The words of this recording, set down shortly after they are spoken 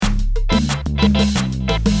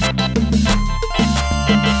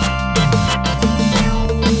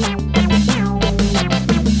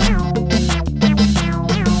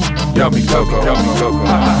Coco. Yummy Coco.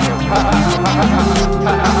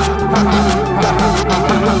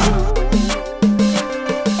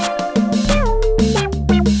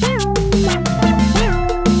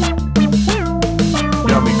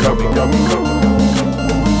 Yummy Coco. Yummy Coco.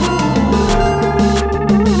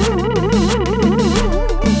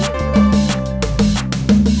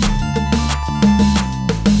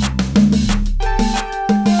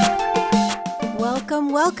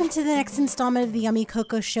 Welcome to the next installment of the Yummy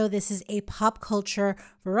Coco Show. This is a pop culture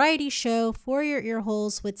variety show for your ear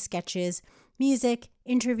holes with sketches, music,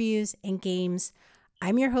 interviews, and games.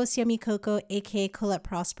 I'm your host, Yummy Coco, aka Colette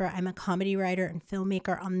Prosper. I'm a comedy writer and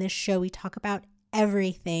filmmaker. On this show, we talk about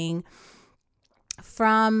everything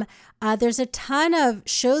from, there's a ton of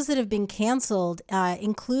shows that have been canceled,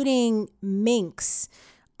 including Minx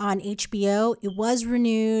on HBO. It was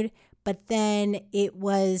renewed, but then it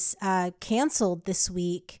was canceled this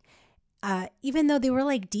week, even though they were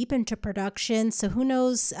like deep into production. So who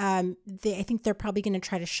knows? I think they're probably going to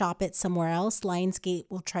try to shop it somewhere else. Lionsgate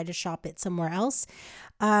will try to shop it somewhere else.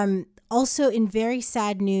 Also, in very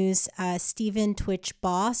sad news, Stephen Twitch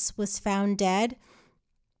Boss was found dead.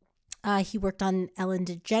 He worked on Ellen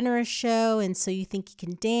DeGeneres show, and So You Think You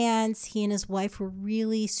Can Dance. He and his wife were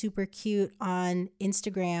really super cute on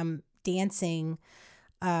Instagram dancing.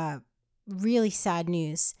 Really sad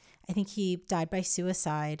news. I think he died by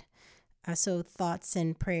suicide. So thoughts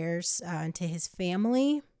and prayers to his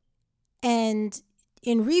family. And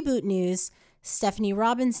in reboot news, Stephanie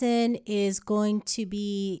Robinson is going to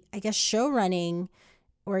be, I guess, show running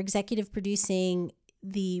or executive producing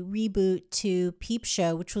the reboot to Peep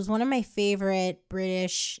Show, which was one of my favorite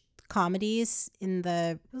British comedies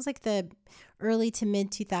it was like the early to mid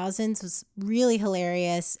 2000s. It was really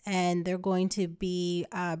hilarious, and they're going to be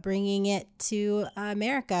bringing it to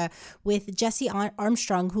America with Jesse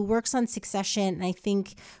Armstrong, who works on Succession and I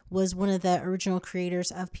think was one of the original creators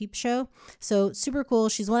of Peep Show. So super cool.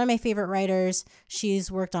 She's one of my favorite writers. She's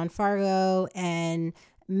worked on Fargo and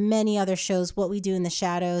many other shows, What We Do in the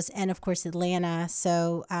Shadows, and of course Atlanta.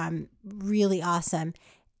 So really awesome.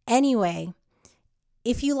 Anyway,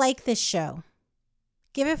 if you like this show,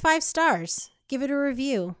 give it 5 stars. Give it a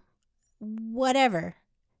review. Whatever.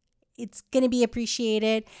 It's going to be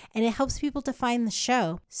appreciated, and it helps people to find the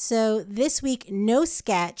show. So this week, no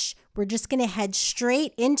sketch. We're just going to head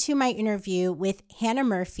straight into my interview with Hannah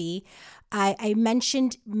Murphy. I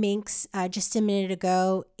mentioned Minx just a minute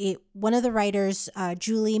ago. One of the writers,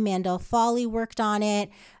 Julie Mandel-Foley, worked on it.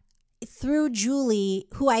 Through Julie,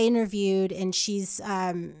 who I interviewed, and she's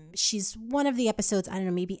one of the episodes, I don't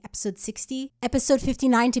know, maybe episode 60, episode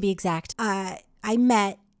 59 to be exact. I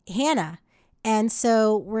met Hannah. And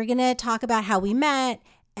so we're going to talk about how we met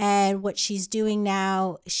and what she's doing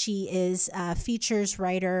now. She is a features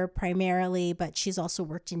writer primarily, but she's also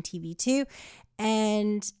worked in TV too.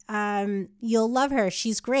 And you'll love her.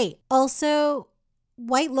 She's great. Also,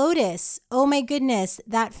 White Lotus. Oh my goodness,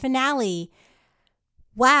 that finale.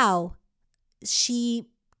 Wow, she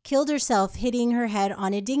killed herself hitting her head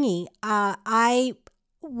on a dinghy. I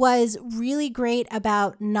was really great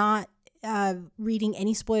about not reading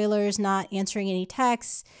any spoilers, not answering any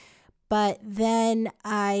texts, but then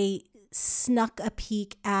I snuck a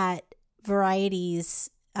peek at Variety's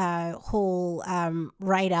whole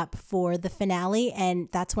write-up for the finale, and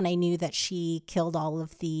that's when I knew that she killed all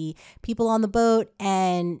of the people on the boat,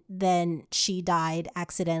 and then she died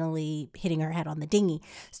accidentally hitting her head on the dinghy.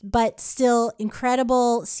 But still,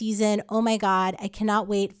 incredible season. Oh my God, I cannot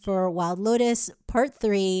wait for Wild Lotus Part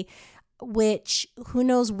 3, which who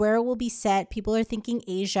knows where it will be set. People are thinking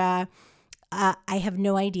Asia. I have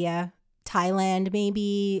no idea. Thailand,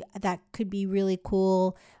 maybe. That could be really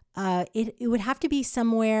cool. It would have to be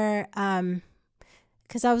somewhere,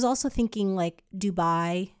 because I was also thinking like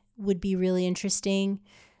Dubai would be really interesting,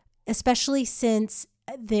 especially since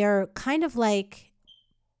they're kind of like,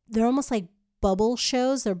 they're almost like bubble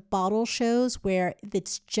shows. They're bottle shows where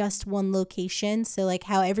it's just one location. So like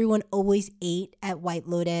how everyone always ate at White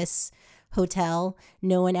Lotus Hotel.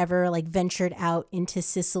 No one ever like ventured out into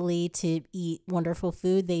Sicily to eat wonderful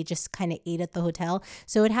food. They just kind of ate at the hotel.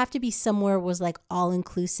 So it'd have to be somewhere was like all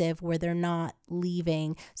inclusive where they're not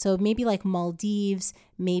leaving. So maybe like Maldives,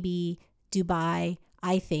 maybe Dubai,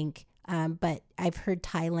 I think. But I've heard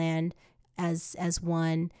Thailand as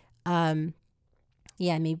one.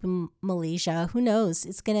 Yeah, maybe Malaysia. Who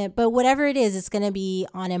knows? But whatever it is, it's gonna be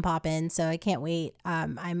on and poppin'. So I can't wait.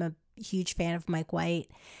 I'm a huge fan of Mike White.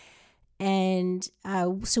 And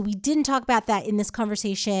so we didn't talk about that in this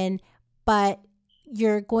conversation, but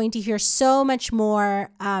you're going to hear so much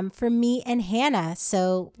more from me and Hannah.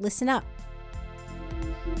 So listen up.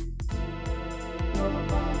 No more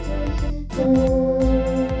politician, And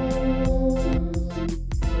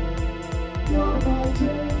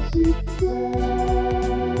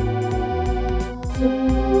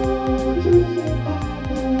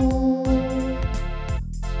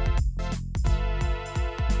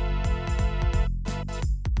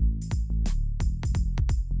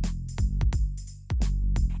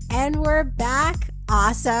we're back.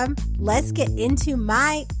 Awesome. Let's get into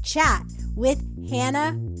my chat with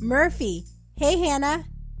Hannah Murphy. Hey, Hannah.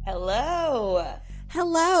 Hello.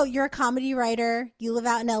 Hello. You're a comedy writer. You live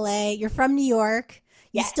out in LA. You're from New York.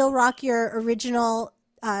 You Yes. still rock your original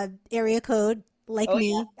area code like Oh,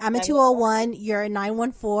 me. yeah. I'm a 201. You're a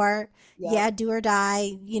 914. Yep. Yeah, do or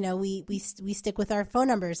die. You know, we stick with our phone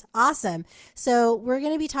numbers. Awesome. So we're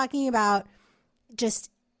going to be talking about just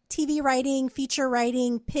TV writing, feature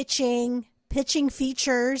writing, pitching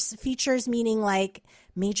features meaning like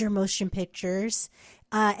major motion pictures.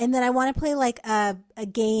 And then I want to play like a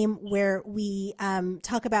game where we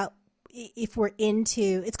talk about if we're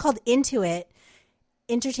into, it's called Into It,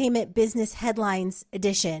 Entertainment Business Headlines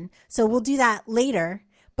Edition. So we'll do that later.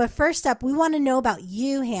 But first up, we want to know about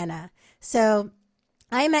you, Hannah. So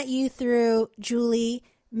I met you through Julie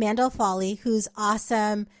Mandel-Foley, who's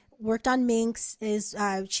awesome. Worked on Minx.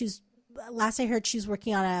 She's last I heard she's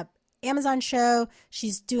working on a Amazon show.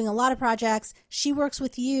 She's doing a lot of projects. She works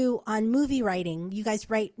with you on movie writing. You guys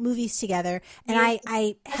write movies together, and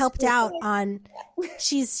I helped out on.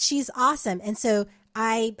 She's awesome, and so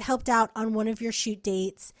I helped out on one of your shoot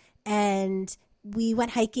dates, and we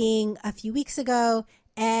went hiking a few weeks ago.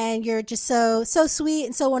 And you're just so sweet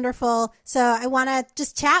and so wonderful. So I want to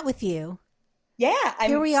just chat with you. Yeah,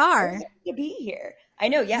 Here we are. happy to be here. I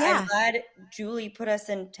know. Yeah, Yeah. I'm glad Julie put us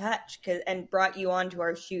in touch and brought you on to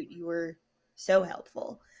our shoot. You were so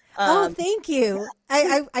helpful. Thank you.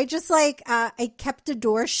 I just like I kept the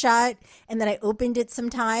door shut and then I opened it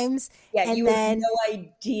sometimes. Yeah, and you then have no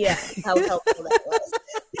idea how helpful that was.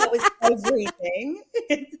 That was everything.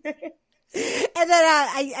 and then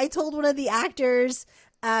I told one of the actors,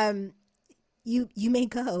 you may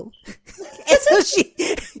go.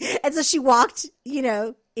 and so she walked,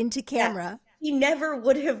 into camera. He never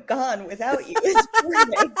would have gone without you. It's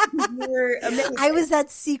perfect. You were amazing. I was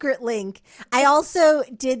that secret link. I also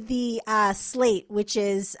did the slate, which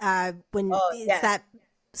is when it's that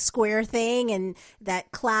square thing and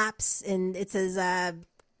that claps and it says,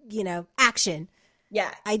 action.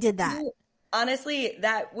 Yeah. I did that. Honestly,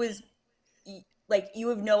 that was like, you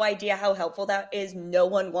have no idea how helpful that is. No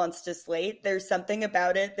one wants to slate. There's something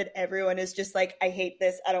about it that everyone is just like, I hate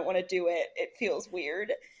this. I don't want to do it. It feels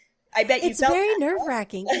weird. I bet you it's felt very that.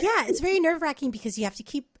 nerve-wracking. Yeah, it's very nerve-wracking because you have to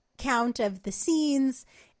keep count of the scenes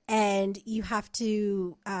and you have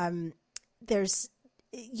to there's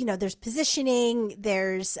positioning,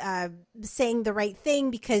 there's saying the right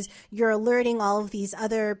thing because you're alerting all of these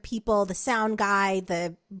other people, the sound guy,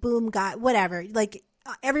 the boom guy, whatever. Like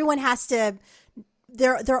everyone has to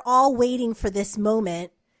they're all waiting for this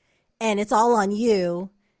moment and it's all on you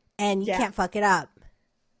and you can't fuck it up.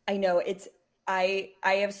 I know. It's I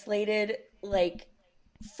have slated like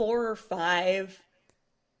 4 or 5.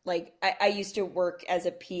 Like I used to work as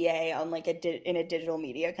a PA on like in a digital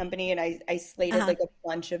media company, and I slated like a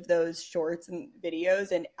bunch of those shorts and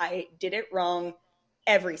videos, and I did it wrong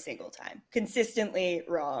every single time, consistently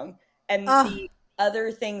wrong. And the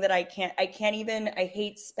other thing that I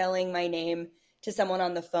hate spelling my name to someone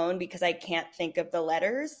on the phone because I can't think of the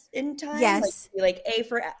letters in time. Yes. Like A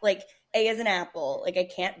for like A as an apple. Like I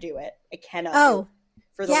can't do it. I cannot do it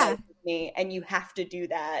for the life of me. And you have to do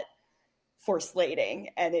that for slating,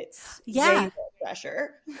 and it's way more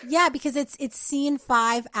pressure. Yeah, because it's scene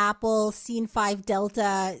 5 apple, scene 5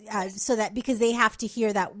 delta, so that because they have to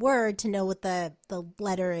hear that word to know what the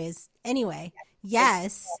letter is anyway.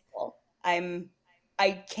 Yes.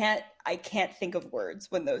 I can't think of words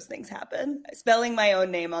when those things happen. Spelling my own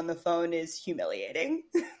name on the phone is humiliating.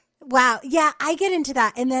 Wow. Yeah, I get into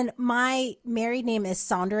that. And then my married name is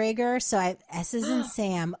Sonderegger. So I have S as in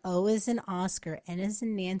Sam, O as in Oscar, N as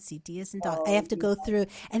in Nancy, D as in dog. I have to go through.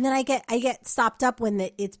 And then I get stopped up when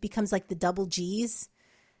it becomes like the double G's.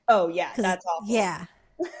 Oh, yeah. That's awful. Yeah.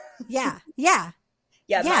 Yeah.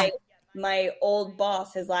 My old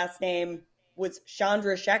boss, his last name was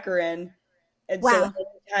Chandra Shekaran. And so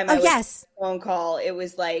anytime I was on a phone call, it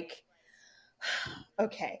was like,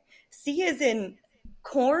 okay, C as in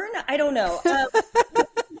corn? I don't know.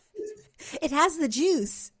 It has the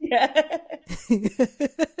juice. Yeah.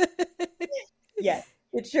 Yeah,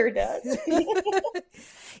 it sure does.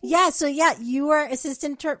 Yeah, so you were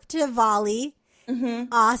assistant to Volley.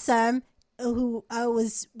 Mm-hmm. Awesome. Who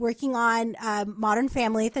was working on Modern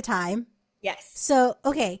Family at the time. Yes. So,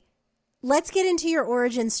 okay. let's get into your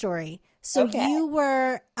origin story. So Okay.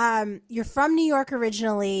 you're from New York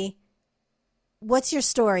originally. What's your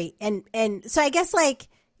story? And so I guess like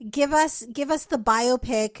give us the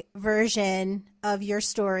biopic version of your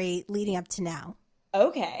story leading up to now.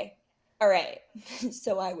 Okay. All right.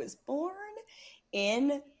 So I was born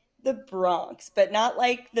in the Bronx, but not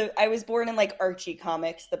like I was born in like Archie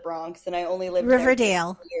Comics, the Bronx, and I only lived there for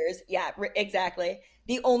Riverdale. years. Yeah, exactly.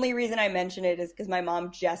 The only reason I mention it is because my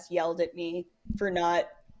mom just yelled at me for not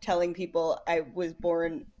telling people I was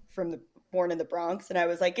born in the Bronx, and I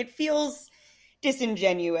was like, it feels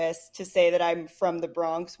disingenuous to say that I'm from the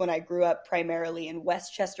Bronx when I grew up primarily in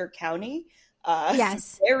Westchester County.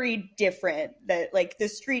 Yes. Very different. That like the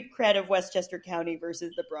street cred of Westchester County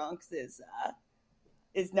versus the Bronx is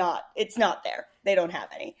not. It's not there. They don't have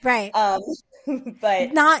any. Right.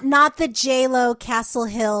 But not the J-Lo Castle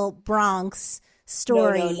Hill Bronx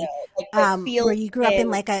story. No. Like the where you grew up in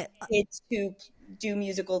like a kids who do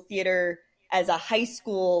musical theater as a high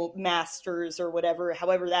school master's or whatever,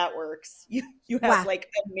 however that works. You have like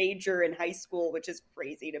a major in high school, which is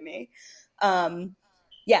crazy to me.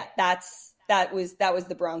 Yeah, that was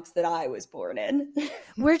the Bronx that I was born in.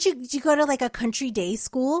 Did you go to like a country day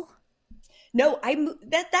school? No,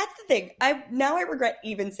 that's the thing. I regret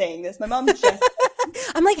even saying this. My mom just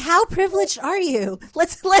I'm like, how privileged are you?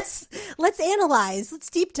 Let's analyze. Let's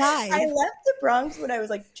deep dive. I left the Bronx when I was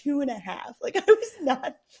like 2.5. Like I was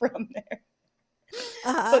not from there.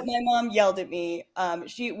 But my mom yelled at me.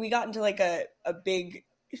 We got into like a big,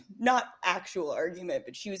 not actual argument,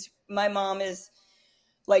 but my mom is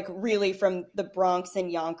like really from the Bronx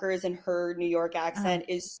and Yonkers, and her New York accent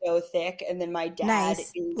is so thick. And then my dad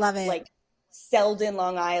is Love it. like Selden,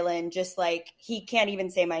 Long Island, just like he can't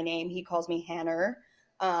even say my name. He calls me Hanner.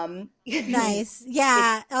 Nice.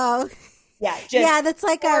 Yeah. Oh. Yeah. That's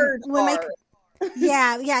like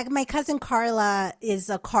my cousin Carla is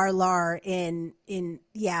a Carlar in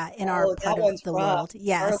our part of the world.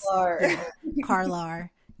 Yes. Carlar.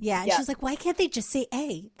 Yeah. And she's like, why can't they just say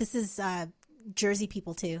A? This is Jersey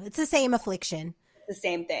people too. It's the same affliction. The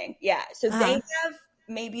same thing. Yeah. So they have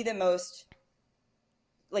maybe the most,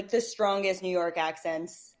 like the strongest New York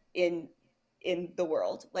accents in the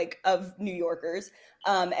world, like of New Yorkers.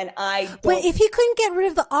 And I don't... But if he couldn't get rid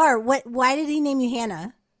of the R, why did he name you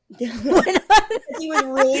Hannah? He was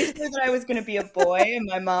really sure that I was going to be a boy, and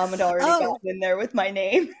my mom had already gotten in there with my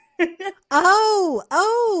name. Wow.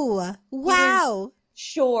 He was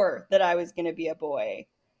sure that I was going to be a boy.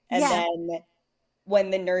 And then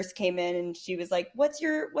when the nurse came in and she was like, what's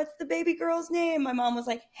the baby girl's name? My mom was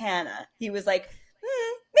like, Hannah. He was like,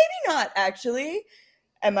 maybe not actually.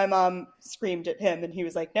 And my mom screamed at him, and he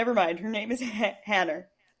was like, never mind, her name is Hannah.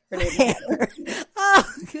 Her name is Hannah.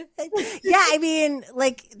 Oh, good. Yeah, I mean,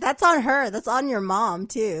 like, that's on her. That's on your mom,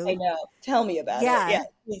 too. I know. Tell me about it.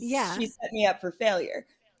 Yeah. She set me up for failure.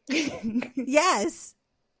 Yes.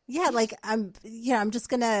 Yeah, like, I'm just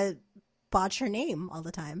going to botch her name all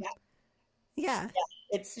the time. Yeah.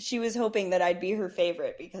 She was hoping that I'd be her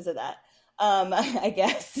favorite because of that, I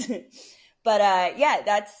guess. But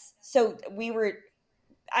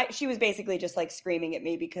she was basically just like screaming at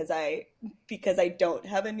me because I don't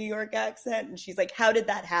have a New York accent, and she's like, how did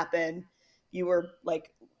that happen? You were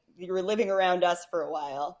living around us for a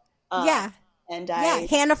while. And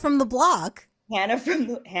Hannah from the block. Hannah from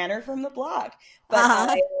the block.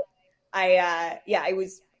 But I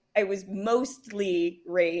was mostly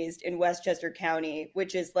raised in Westchester County,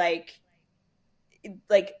 which is like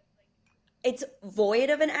it's void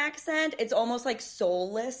of an accent. It's almost like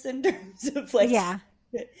soulless in terms of like. Yeah.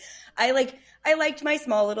 I liked my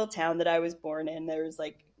small little town that I was born in. There was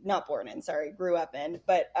grew up in,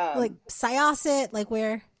 but like Syosset, like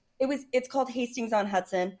where? It's called Hastings on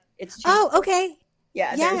Hudson. It's okay.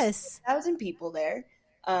 Yeah. Yes. There's 1,000 people there.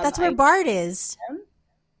 That's where Bart is.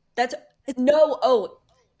 That's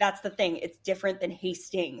the thing. It's different than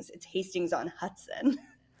Hastings. It's Hastings on Hudson.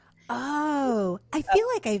 Oh, I feel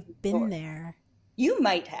like I've been there. You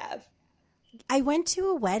might have. I went to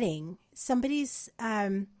a wedding. Somebody's,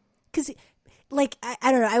 because, like,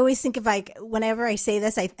 I don't know. I always think of, like, whenever I say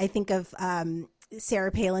this, I think of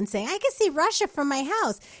Sarah Palin saying, I can see Russia from my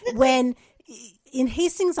house. When in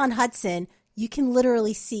Hastings on Hudson, you can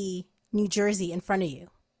literally see New Jersey in front of you,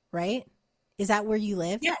 right? Is that where you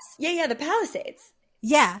live? Yes. Yeah, the Palisades.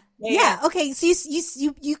 Yeah. Okay, so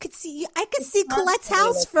you could see, I could see Colette's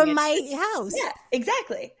house from my house. Yeah,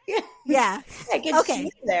 exactly. Yeah. I could see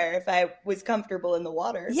there if I was comfortable in the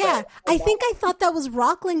water. Yeah, I think I thought that was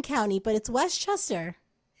Rockland County, but it's Westchester.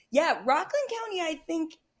 Yeah, Rockland County, I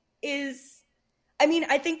think I mean,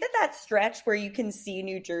 I think that stretch where you can see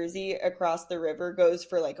New Jersey across the river goes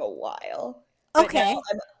for like a while. But now Okay.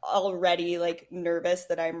 I'm already like nervous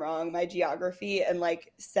that I'm wrong. My geography and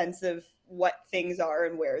like sense of what things are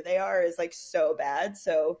and where they are is like so bad.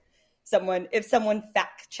 So if someone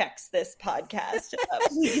fact checks this podcast,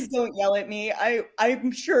 please don't yell at me.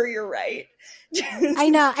 I'm sure you're right. I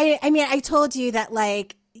know. I mean, I told you that,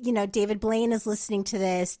 like, you know, David Blaine is listening to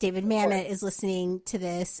this. David Mamet is listening to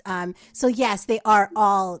this. So yes, they are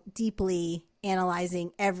all deeply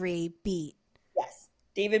analyzing every beat. Yes.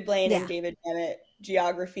 David Blaine and Yeah. David Mamet,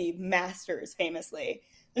 geography masters famously,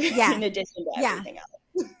 Yeah. in addition to Yeah. everything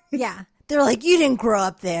else. Yeah. They're like, you didn't grow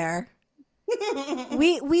up there.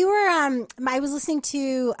 We were I was listening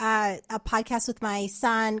to a podcast with my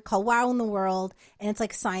son called Wow in the World, and it's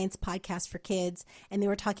like a science podcast for kids, and they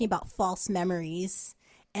were talking about false memories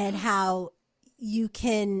and how you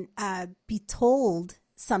can be told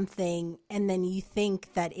something and then you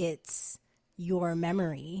think that it's your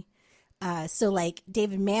memory. So like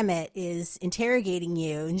David Mamet is interrogating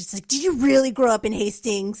you and just like, did you really grow up in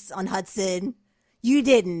Hastings on Hudson? You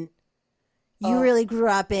didn't. You really grew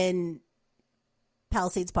up in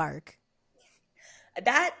Palisades Park.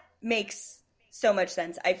 That makes so much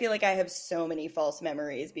sense. I feel like I have so many false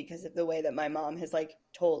memories because of the way that my mom has like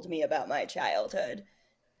told me about my childhood.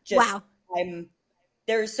 Wow.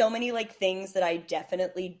 There's so many like things that I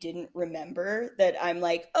definitely didn't remember that I'm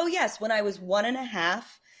like, oh yes, when I was 1.5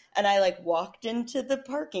 and I like walked into the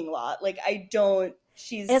parking lot. Like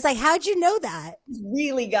It's like, how'd you know that?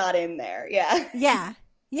 Really got in there. Yeah. Yeah.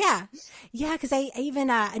 Yeah. Yeah. Cause I even,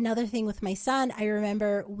 another thing with my son, I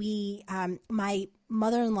remember my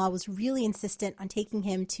mother-in-law was really insistent on taking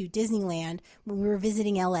him to Disneyland when we were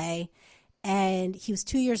visiting LA, and he was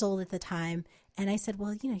 2 years old at the time. And I said,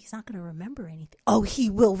 well, you know, he's not going to remember anything. Oh, he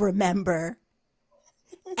will remember.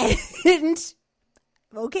 And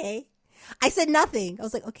okay. I said nothing. I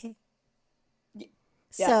was like, okay.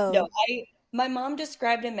 Yeah. So No, my mom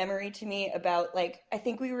described a memory to me about like, I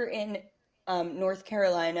think we were in North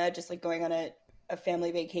Carolina, just like going on a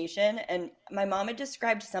family vacation. And my mom had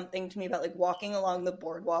described something to me about like walking along the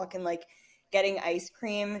boardwalk and like getting ice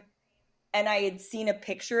cream. And I had seen a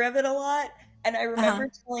picture of it a lot. And I remember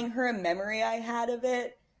telling her a memory I had of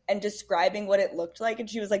it and describing what it looked like. And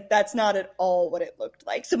she was like, that's not at all what it looked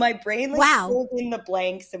like. So my brain like filled in the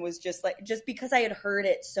blanks and was just like, just because I had heard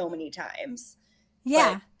it so many times.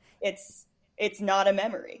 Yeah. But it's not a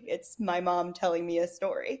memory. It's my mom telling me a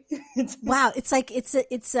story. Wow. It's like, it's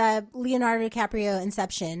a Leonardo DiCaprio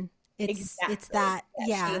Inception. It's that.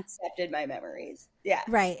 Yeah. She accepted my mememories. Yeah.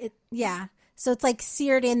 Right. Yeah. So it's like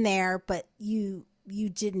seared in there, but you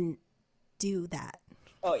didn't do that.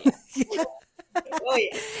 Oh yeah. Oh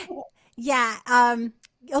yeah. Yeah.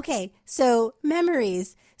 Okay. So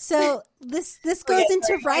memories. So this goes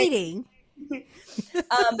into writing.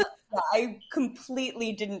 I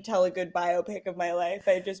completely didn't tell a good biopic of my life.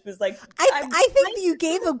 I just was like, I think you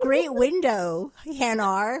gave a great window,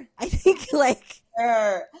 Hanar. I think like.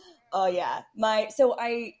 Sure. Oh yeah. I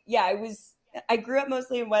grew up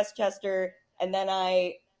mostly in Westchester, and then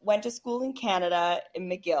I went to school in Canada in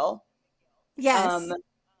McGill. Yes.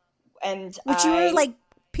 Which you were like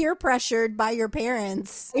peer pressured by your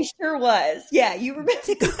parents. I sure was. Yeah, you remember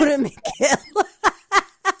to go to McGill.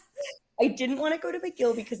 I didn't want to go to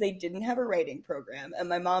McGill because they didn't have a writing program, and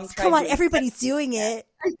my mom tried. Come on, everybody's doing it.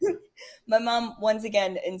 My mom once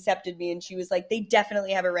again incepted me, and she was like, "They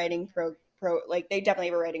definitely have a writing they definitely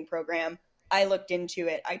have a writing program." I looked into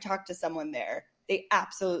it. I talked to someone there. They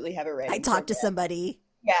absolutely have a writing. I talked to somebody.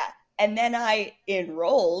 Yeah, and then I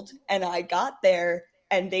enrolled, and I got there,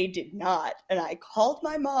 and they did not. And I called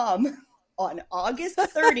my mom on August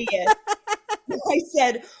 30th. I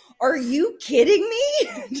said, "Are you kidding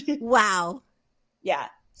me?" Wow. Yeah.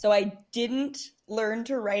 So I didn't learn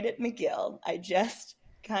to write at McGill. I just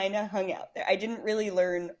kind of hung out there. I didn't really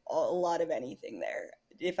learn a lot of anything there,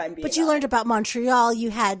 if I'm being honest. But you learned about Montreal.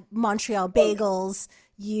 You had Montreal bagels.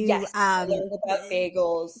 I learned about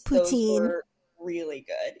bagels. Poutine. Those were really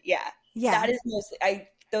good. Yeah. Yeah. That is mostly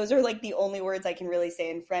those are like the only words I can really say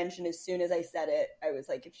in French. And as soon as I said it, I was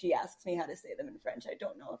like, if she asks me how to say them in French, I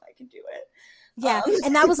don't know if I can do it. Yeah.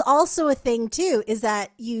 And that was also a thing too, is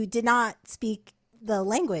that you did not speak the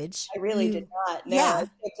language. I really did not. No, yeah. It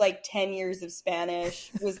took like 10 years of Spanish.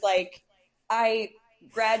 It was like, I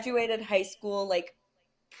graduated high school like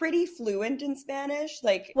pretty fluent in Spanish.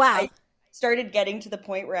 Like, wow. I started getting to the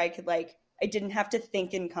point where I could like, I didn't have to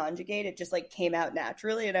think and conjugate. It just like came out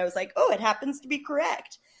naturally. And I was like, oh, it happens to be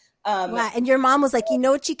correct. Wow. And your mom was like, you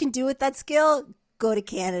know what you can do with that skill? Go to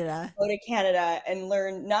Canada. Go to Canada and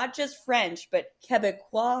learn not just French, but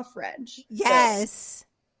Quebecois French. Yes. So,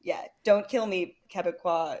 yeah, don't kill me,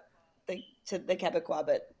 Quebecois, to the Quebecois,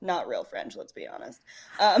 but not real French, let's be honest.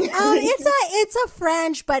 It's a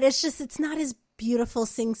French, but it's not as beautiful,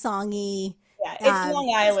 sing-songy. Yeah, it's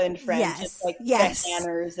Long Island French. Yes, it's like yes. the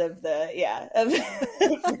Hanners of French.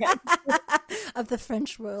 Of the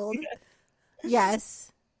French world.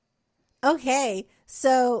 Yes. Okay,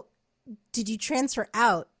 so did you transfer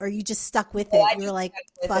out, or you just stuck with it? You were like,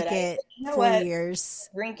 fuck it, you know 4 what? years.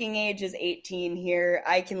 Drinking age is 18 here.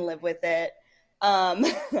 I can live with it.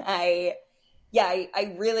 I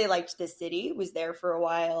really liked the city. Was there for a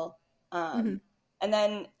while, and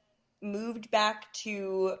then moved back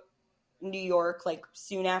to New York like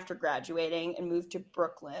soon after graduating, and moved to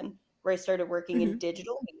Brooklyn, where I started working in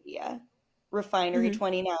digital media. Refinery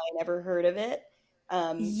 29. Never heard of it? Yeah.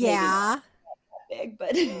 Maybe not that big,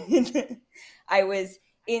 but I was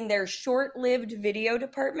in their short-lived video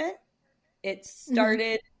department. It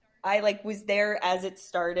started. I was there as it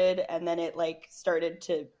started, and then it started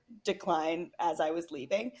to decline as I was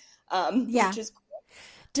leaving. Which is cool.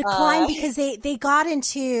 Decline because they got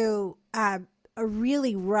into a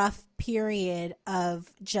really rough period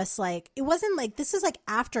of just it wasn't this is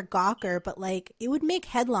after Gawker, but it would make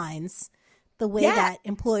headlines the way that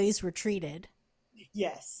employees were treated.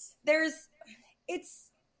 Yes, it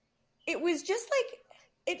was just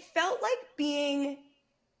it felt like being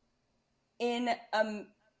in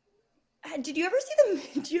Did you ever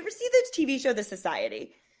see the TV show The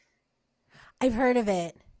Society? I've heard of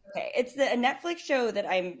it. Okay, it's a Netflix show that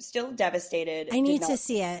I'm still devastated. I need to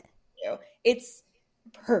see it. It's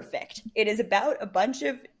perfect. It is about a bunch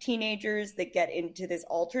of teenagers that get into this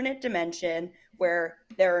alternate dimension where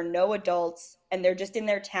there are no adults and they're just in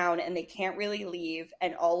their town and they can't really leave,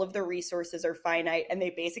 and all of the resources are finite, and they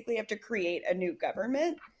basically have to create a new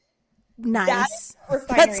government. Nice.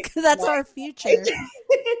 That's our future.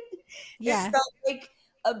 Yeah. It felt like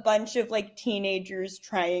a bunch of teenagers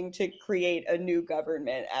trying to create a new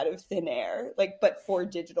government out of thin air, but for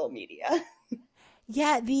digital media.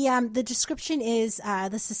 Yeah, the description is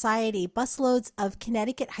the society. Busloads of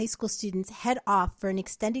Connecticut high school students head off for an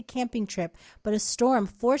extended camping trip, but a storm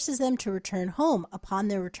forces them to return home. Upon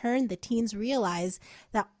their return, the teens realize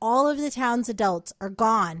that all of the town's adults are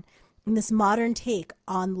gone in this modern take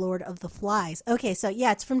on Lord of the Flies. Okay, so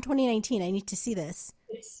yeah, it's from 2019. I need to see this.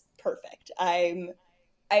 It's perfect.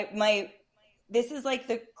 This is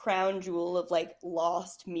the crown jewel of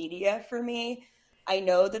lost media for me. I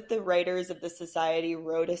know that the writers of The Society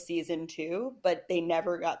wrote a season 2, but they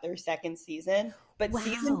never got their second season. But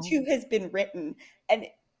season 2 has been written. And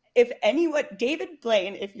if anyone, David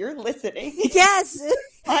Blaine, if you're listening, yes,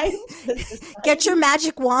 get your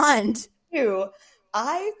magic wand.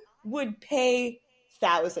 I would pay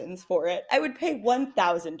thousands for it. I would pay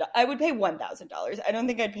 $1,000. I would pay $1,000. I don't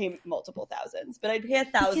think I'd pay multiple thousands, but I'd pay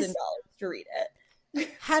 $1,000 to read it.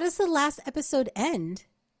 How does the last episode end?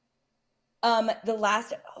 Spoiler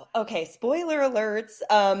alerts.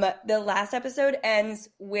 The last episode ends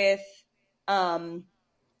with,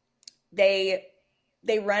 they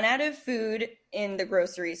run out of food in the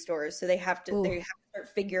grocery stores. So they have to start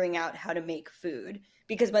figuring out how to make food,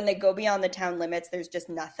 because when they go beyond the town limits, there's just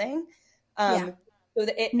nothing. So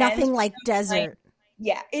nothing like desert.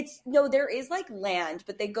 There is land,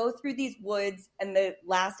 but they go through these woods, and the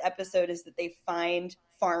last episode is that they find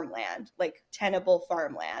farmland, tenable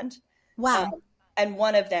farmland. Wow. And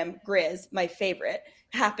one of them, Grizz, my favorite,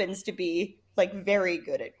 happens to be very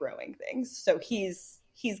good at growing things. So he's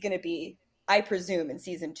going to be, I presume, in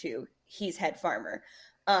season 2, he's head farmer.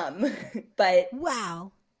 But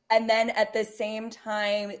wow. And then at the same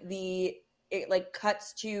time, it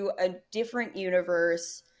cuts to a different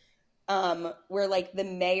universe, where the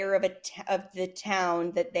mayor of the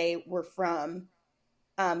town that they were from,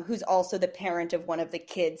 who's also the parent of one of the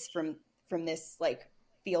kids from this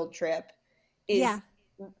field trip,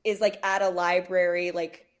 is at a library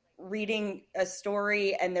reading a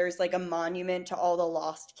story, and there's a monument to all the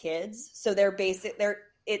lost kids. So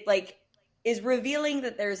it is revealing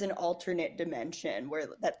that there's an alternate dimension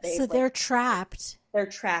they're trapped. They're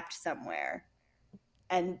trapped somewhere,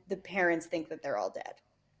 and the parents think that they're all dead.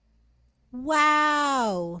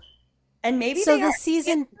 Wow. And maybe so they the are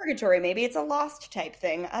season in purgatory. Maybe it's a Lost type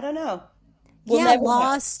thing. I don't know.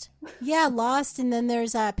 Lost. Yeah, Lost. And then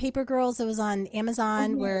there's Paper Girls that was on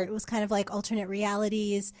Amazon, where it was kind of alternate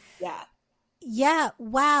realities. Yeah. Yeah.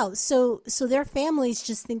 Wow. So their families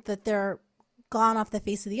just think that they're gone off the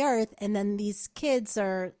face of the earth, and then these kids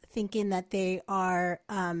are thinking that they are,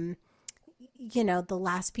 the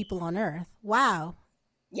last people on Earth. Wow.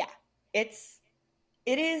 Yeah. It's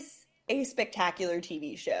it is a spectacular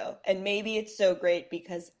TV show, and maybe it's so great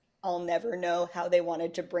because I'll never know how they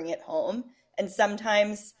wanted to bring it home. And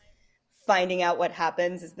sometimes finding out what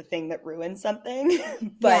happens is the thing that ruins something.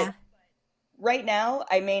 But Yeah. right now,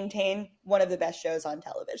 I maintain one of the best shows on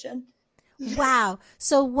television. Wow.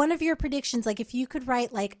 So one of your predictions, like if you could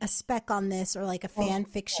write like a spec on this or like a fan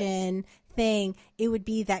fiction thing, it would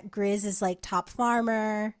be that Grizz is like top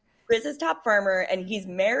farmer. Chris is top farmer, and he's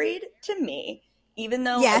married to me, even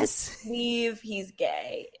though Yes. I believe he's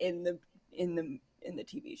gay in the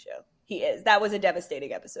TV show. He is. That was a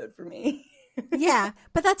devastating episode for me. Yeah,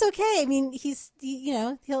 but that's okay. I mean,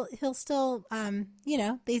 he'll still they I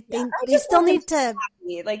they just still want him need to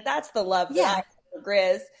Like, that's the love that I yeah. have for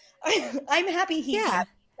Grizz. I'm happy he's Yeah.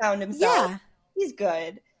 found himself. Yeah. He's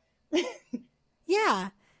good. Yeah.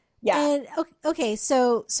 Yeah. And okay,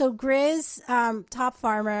 so Grizz, top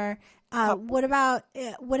farmer. What about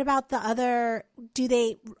the other?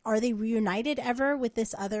 Are they reunited ever with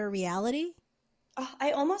this other reality?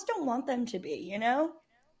 I almost don't want them to be,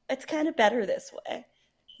 It's kind of better this way.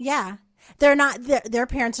 Yeah, they're not. Their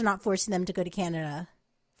parents are not forcing them to go to Canada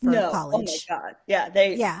for college. Oh my God. Yeah,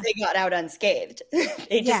 they got out unscathed.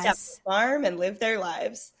 They just have to farm and live their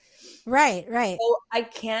lives. Right, right. So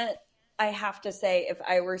I have to say, if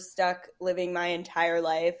I were stuck living my entire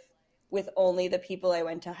life with only the people I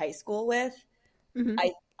went to high school with, Mm-hmm.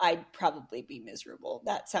 I'd probably be miserable.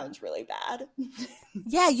 That sounds really bad.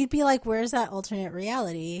 Yeah, you'd be like, "Where's that alternate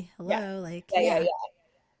reality? Hello, Yeah.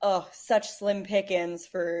 Oh, such slim pickings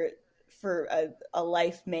for a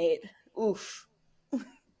life mate. Oof.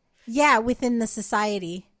 Yeah, within the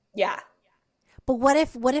society. Yeah. But what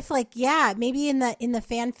if maybe in the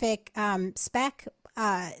fanfic spec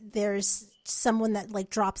there's someone that like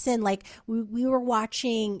drops in, like we were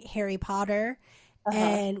watching Harry Potter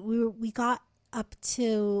and we got up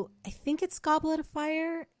to, I think it's Goblet of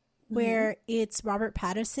Fire, where it's Robert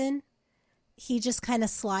Pattinson. He just kind of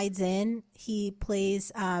slides in. He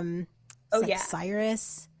plays Cyrus.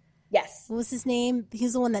 Yes. What was his name?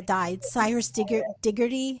 He's the one that died. Cyrus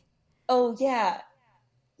Diggory. Oh yeah.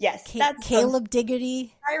 Yes. That's Caleb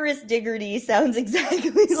Diggory. Cyrus Diggory sounds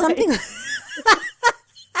exactly Something like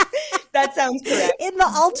that sounds correct. In the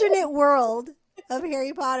alternate world of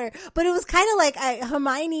Harry Potter. But it was kind of like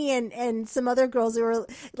Hermione and some other girls who were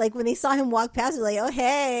like, when they saw him walk past, they're like, oh,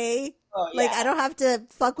 hey. Oh, yeah. Like, I don't have to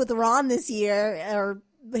fuck with Ron this year or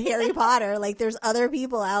Harry Potter. Like, there's other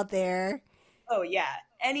people out there. Oh, yeah.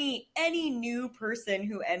 Any new person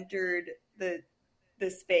who entered the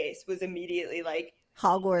space was immediately like,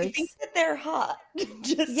 Hogwarts. I think that they're hot.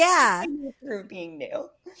 Just for being new.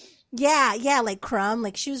 Yeah, like Crumb.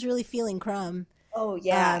 Like, she was really feeling Crumb. Oh,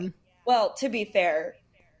 yeah. Well, to be fair,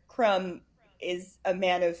 Crumb is a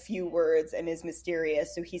man of few words and is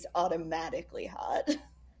mysterious, so he's automatically hot.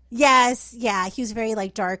 Yes, yeah. He was very,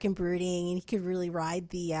 like, dark and brooding, and he could really ride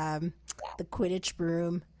the Quidditch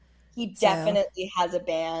broom. He definitely has a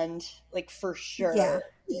band, like, for sure. Yeah.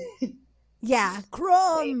 Yeah,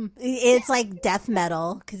 Crumb. It's like death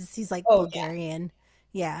metal because he's like Bulgarian.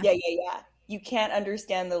 Yeah. Yeah. You can't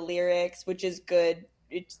understand the lyrics, which is good.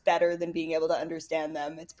 It's better than being able to understand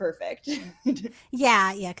them. It's perfect.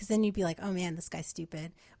 Yeah, because then you'd be like, oh man, this guy's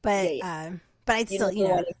stupid. But I'd still,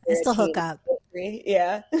 I still hook up.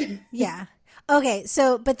 Yeah. Yeah. Okay,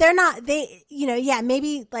 so but they're not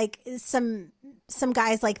maybe like some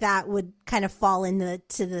guys like that would kind of fall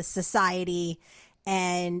into the society,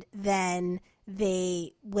 and then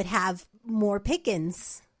they would have more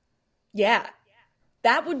pickings. Yeah.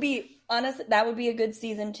 That would be a good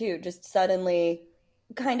season too. Just suddenly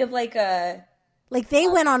kind of like they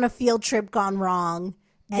went on a field trip gone wrong.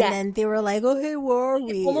 And then they were like, "Oh, hey, where are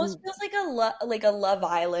we?" It almost feels like a Love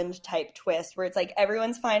Island type twist, where it's like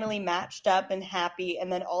everyone's finally matched up and happy, and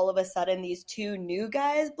then all of a sudden these two new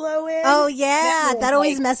guys blow in. Oh yeah, that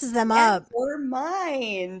always messes them up. Never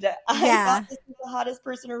mind. I thought this was the hottest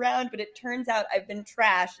person around, but it turns out I've been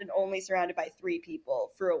trashed and only surrounded by 3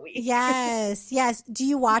 people for a week. Yes. Do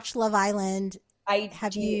you watch Love Island? I'm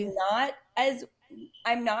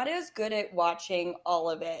not as good at watching all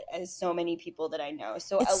of it as so many people that I know.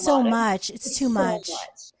 So it's so much. It's too much.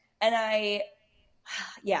 And I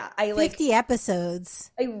 50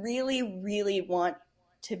 episodes. I really, really want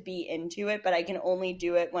to be into it, but I can only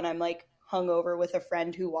do it when I'm like hungover with a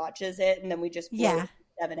friend who watches it, and then we just blow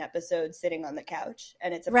 7 episodes sitting on the couch,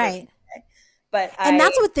 and it's a perfect day. But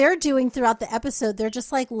that's what they're doing throughout the episode. They're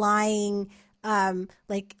just like lying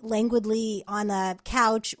like languidly on a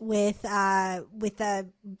couch with a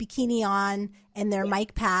bikini on and their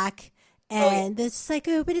mic pack, Oh yeah. And it's like,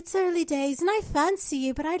 oh, but it's early days and I fancy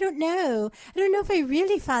you, but I don't know. I don't know if I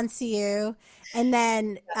really fancy you. And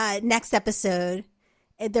then next episode,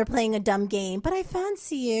 they're playing a dumb game, but I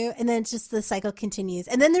fancy you. And then just the cycle continues.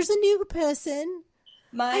 And then there's a new person.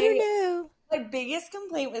 I don't My know. my biggest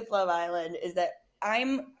complaint with Love Island is that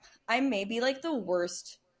I'm maybe like the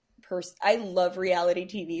worst person. I love reality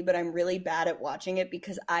TV, but I'm really bad at watching it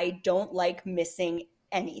because I don't like missing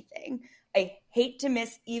anything. I hate to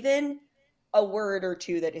miss even a word or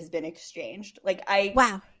two that has been exchanged. Like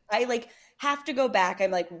Wow. I like have to go back.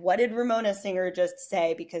 I'm like, what did Ramona Singer just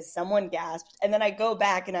say? Because someone gasped. And then I go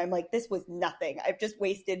back and I'm like, this was nothing. I've just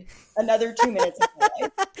wasted another 2 minutes of my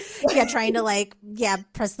Yeah, life. trying to like, yeah,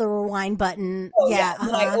 press the rewind button. Oh yeah, Yeah, and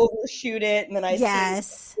then I overshoot it, and then I see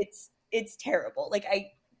yes. it's terrible.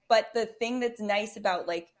 But the thing that's nice about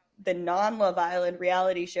like the non-Love Island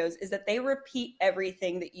reality shows is that they repeat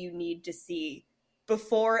everything that you need to see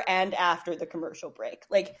before and after the commercial break.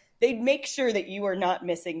 Like they make sure that you are not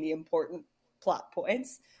missing the important plot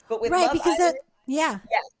points. But with Right, Love because Island, yeah.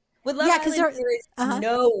 yeah, with Love Yeah, because Island, there is uh-huh.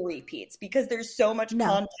 no repeats because there's so much No.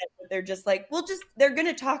 content that they're just like, they're going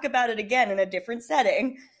to talk about it again in a different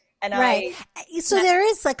setting. And Right. I, So there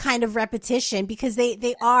is a kind of repetition because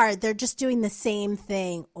they're just doing the same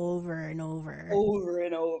thing over and over, over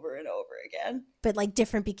and over and over again. but like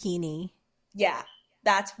different bikini. Yeah,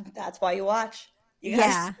 that's why you watch. You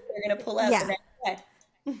guys, Yeah. they're gonna pull out the Yeah. next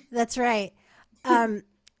day. That's right.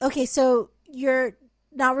 Okay, so you're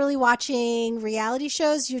not really watching reality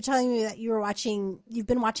shows. You're telling me that you've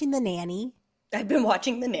been watching The Nanny. I've been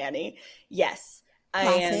watching The Nanny. Yes, I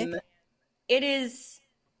Classic. am. It is.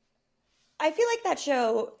 I feel like that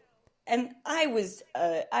show, and I was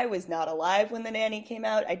not alive when The Nanny came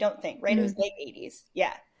out. I don't think. Right? It was late '80s.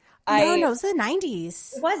 Yeah, No, I. no, it's the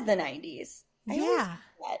 90s. It was the '90s. I always Yeah.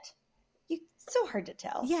 forget. It's so hard to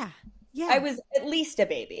tell. Yeah. Yeah. I was at least a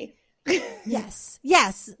baby. Yes.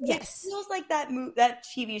 Yes. It Yes. feels like that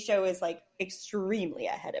TV show is like extremely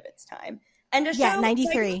ahead of its time, and a Yeah, show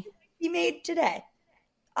 93. like be made today.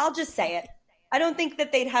 I'll just say it. I don't think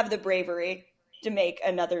that they'd have the bravery to make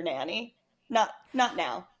another Nanny. Not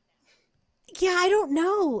now. Yeah, I don't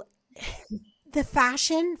know. The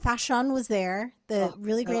fashion was there. The Oh,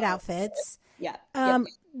 really great oh, outfits. yeah. Yep.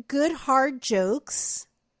 Good hard jokes.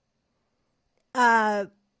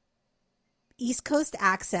 East Coast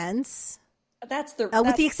accents. That's the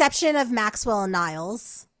With the exception of Maxwell and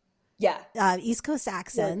Niles. yeah. East Coast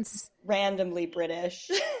accents. Randomly British.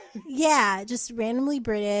 Yeah, just randomly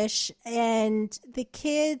British. And the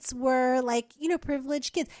kids were like,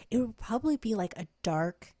 privileged kids. It would probably be like a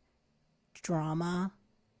dark drama.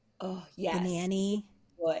 Oh yes, The Nanny.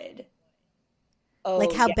 would. Oh,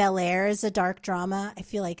 Like how yeah. Bel Air is a dark drama. I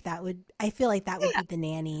feel like that would be The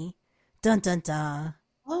Nanny. Dun dun dun.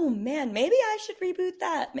 Oh man, maybe I should reboot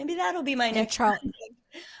that. Maybe that'll be my And next. Charles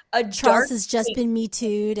A dark. Charles has just been Me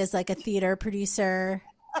Too'd as like a theater producer.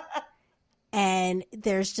 And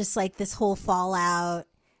there's just like this whole fallout.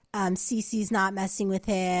 Cece's not messing with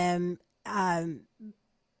him. But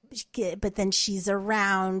then she's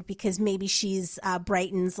around because maybe she's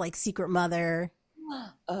Brighton's like secret mother.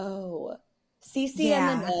 Oh, Cece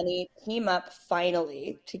Yeah. and the Nanny team up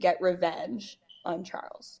finally to get revenge on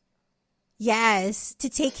Charles. Yes, to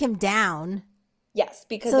take him down. Yes,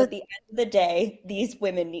 because So- at the end of the day, these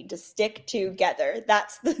women need to stick together.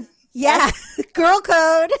 That's the Yeah, girl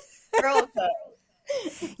code. girl code.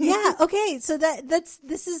 Yeah, okay. So this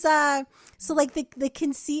is so like the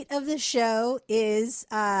conceit of the show is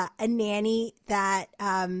a nanny that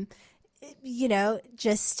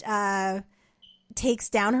just takes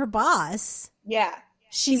down her boss. Yeah.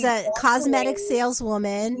 She's a walks cosmetic away,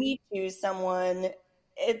 saleswoman. Me to someone.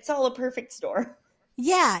 It's all a perfect storm.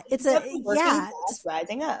 Yeah, it's a Working yeah, class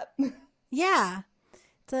rising up. yeah.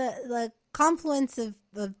 It's the confluence of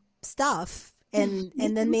stuff, and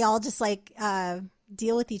then they all just like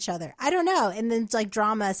deal with each other. I don't know, and then it's like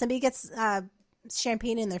drama. Somebody gets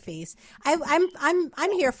champagne in their face.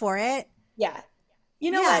 I'm here for it. Yeah.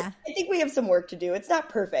 You know Yeah. what? I think we have some work to do. It's not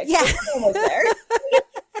perfect. Yeah. But we're almost there.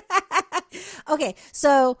 Okay,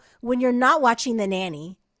 so when you're not watching The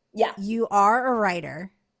Nanny, Yeah. you are a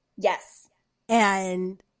writer. Yes.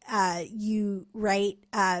 And you write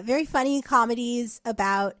very funny comedies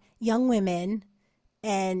about young women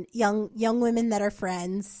and young women that are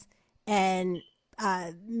friends, and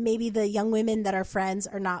maybe the young women that are friends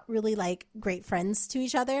are not really like great friends to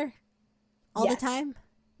each other all the Yes. time.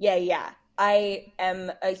 Yeah. I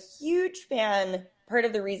am a huge fan. Part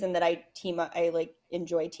of the reason that I like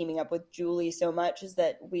enjoy teaming up with Julie so much is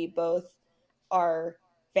that we both are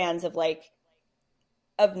fans of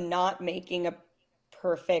not making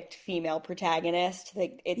perfect female protagonist.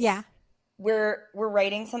 Like Yeah. we're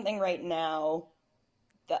writing something right now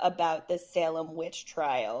about the Salem witch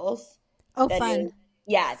trials. Oh, That is, fun.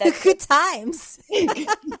 yeah, that's Good times. good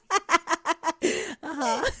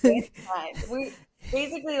Uh-huh. times. We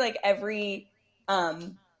basically like every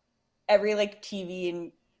like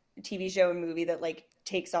TV show and movie that like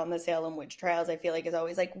takes on the Salem witch trials, I feel like is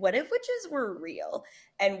always like, what if witches were real?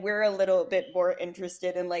 And we're a little bit more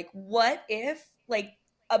interested in like, what if like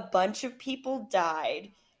a bunch of people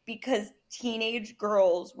died because teenage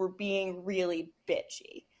girls were being really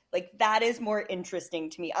bitchy? Like that is more interesting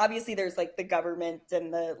to me. Obviously there's like the government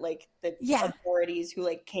and the Yeah. authorities who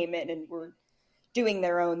like came in and were doing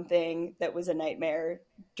their own thing that was a nightmare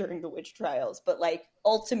during the witch trials, but like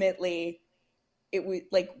ultimately it was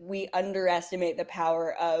like we underestimate the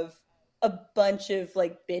power of a bunch of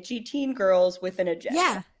like bitchy teen girls with an agenda.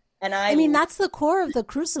 Yeah. And I mean, that's the core of the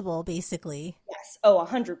Crucible, basically. yes, oh,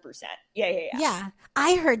 100%. Yeah. Yeah.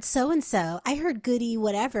 I heard so and so. I heard Goody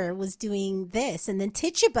whatever was doing this, and then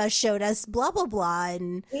Tituba showed us blah blah blah,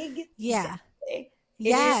 and yeah. Exactly. It is.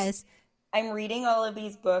 Yes. I'm reading all of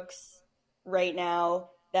these books right now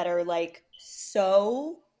that are like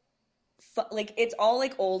so like it's all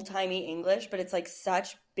like old-timey English, but it's like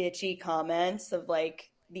such bitchy comments of like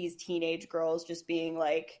these teenage girls just being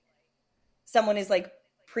like someone is like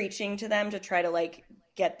preaching to them to try to like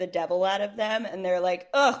get the devil out of them, and they're like,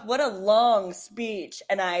 ugh, what a long speech,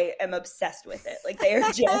 and I am obsessed with it. Like they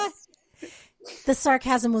are just The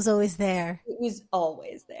sarcasm was always there. it was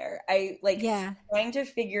always there. I like Yeah. trying to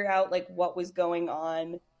figure out like what was going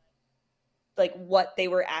on, like what they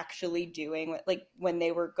were actually doing, like when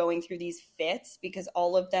they were going through these fits, because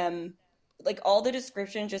all of them, like all the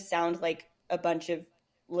descriptions just sound like a bunch of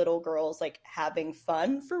little girls like having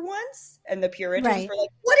fun for once, and the Puritans Right. were like,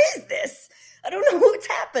 what is this? I don't know what's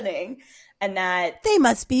happening. And They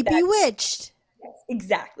must be bewitched.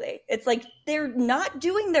 exactly, it's like they're not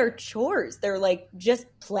doing their chores, they're like just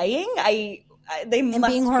playing. They And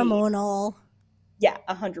must being be. hormonal. Yeah,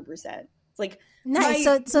 100%. It's like Nice.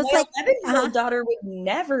 So it's my like 11-year-old daughter would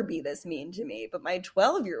never be this mean to me, but my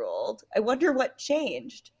 12-year-old, I wonder what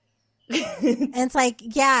changed. and it's like,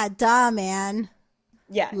 yeah, duh, man.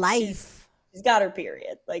 Yeah, Life. she's got her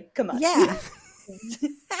period. Like, come on. Yeah.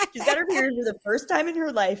 She's got her period for the first time in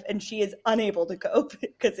her life, and she is unable to cope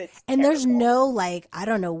because it's And there's terrible. no like, I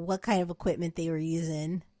don't know what kind of equipment they were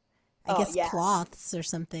using. I Oh, guess yeah. cloths or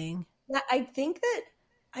something. Yeah, I think that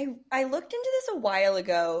I looked into this a while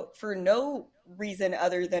ago for no reason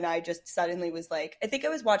other than I just suddenly was like, I think I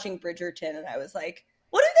was watching Bridgerton and I was like,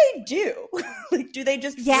 what do they do? Like, do they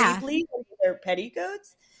just Yeah. freely under their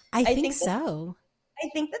petticoats? I think think that- so. I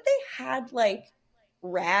think that they had like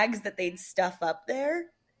rags that they'd stuff up there,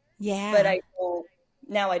 Yeah. but I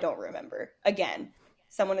don't remember. Again,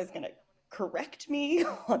 someone is gonna correct me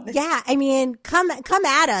on this. Yeah, I mean, come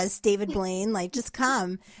at us, David Blaine. Like, just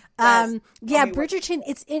come. Yes. Yeah, Tell me what- Bridgerton.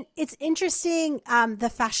 It's interesting. The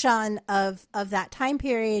fashion of that time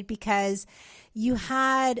period, because you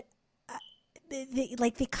had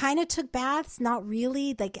they kind of took baths, not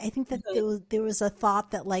really. Like, I think that there was a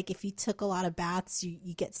thought that like if you took a lot of baths,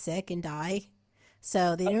 you get sick and die.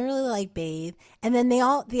 So they didn't really like bathe, and then they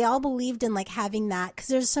all believed in like having that, because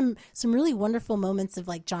there's some really wonderful moments of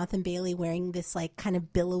like Jonathan Bailey wearing this like kind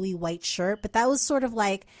of billowy white shirt, but that was sort of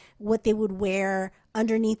like what they would wear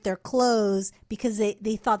underneath their clothes, because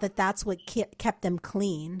they thought that that's what kept them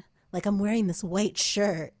clean. Like, I'm wearing this white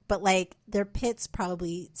shirt, but like their pits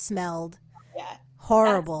probably smelled Yeah.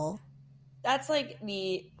 horrible. That's like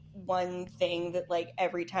the one thing that like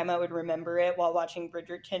every time I would remember it while watching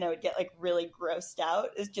Bridgerton, I would get like really grossed out,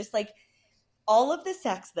 is just like all of the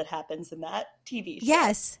sex that happens in that TV show.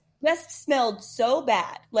 Yes. Just smelled so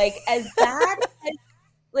bad. Like as bad as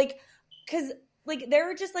like, because like there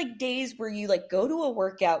are just like days where you like go to a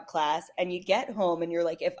workout class and you get home and you're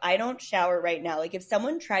like, if I don't shower right now, like if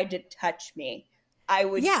someone tried to touch me, I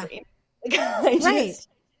would scream. Like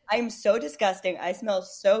I'm so disgusting. I smell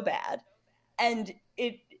so bad. And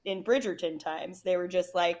in Bridgerton times, they were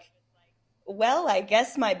just like, well, I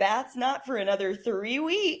guess my bath's not for another 3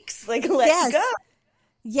 weeks. Like, let's go.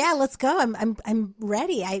 Yeah, let's go. I'm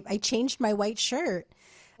ready. I changed my white shirt.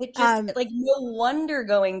 It just like no wonder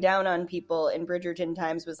going down on people in Bridgerton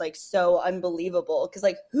times was like so unbelievable, because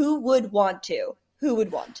like who would want to?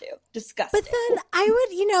 Disgusting. But then I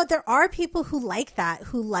would, there are people who like that,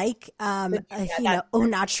 who like au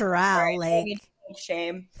naturel, like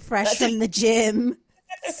shame, fresh from the gym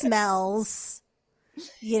smells.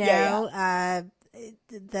 The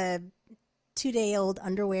 2-day-old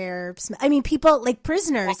underwear. I mean, people like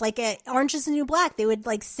prisoners, like at Orange is the New Black, they would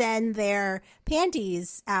like send their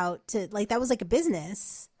panties out to like that was like a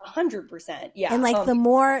business. 100%. And Yeah. like the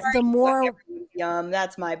What more everyone's yum.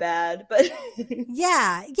 That's my bad. But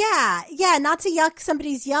yeah, not to yuck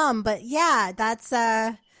somebody's yum, but yeah, that's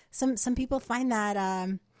some people find that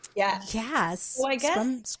yeah. yeah, So I guess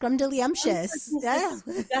one scrumdiddlyumptious. person's Yeah,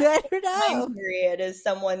 I successful don't time know. period is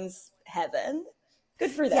someone's heaven.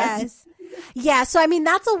 Good for them. Yes. Yeah, so I mean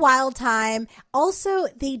that's a wild time. Also,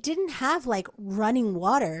 they didn't have like running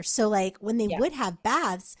water. So like when they Yeah. would have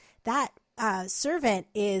baths, that servant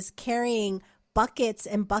is carrying buckets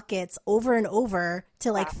and buckets over and over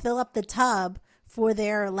to like Wow. fill up the tub for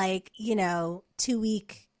their like,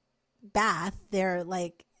 2-week bath. They're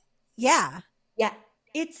like yeah. Yeah.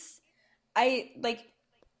 It's I like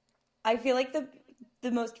I feel like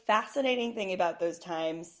the most fascinating thing about those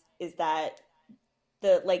times is that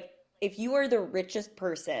the like if you are the richest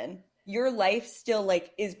person, your life still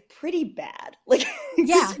like is pretty bad. Like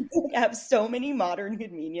Yeah. because you have so many modern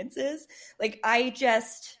conveniences. Like I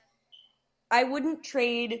wouldn't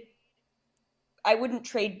trade I wouldn't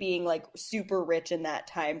trade being like super rich in that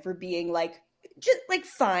time for being like just like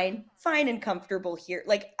fine and comfortable here.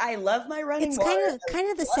 Like I love my running It's water. kind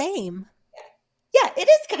of the same. Yeah, it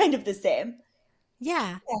is kind of the same.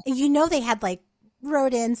 Yeah. Yeah. And they had like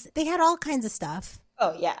rodents. They had all kinds of stuff.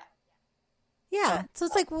 Oh yeah. Yeah. So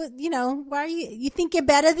it's like, why are you think you're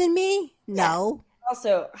better than me? Yeah. No.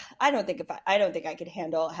 Also, I don't think I could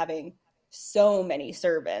handle having so many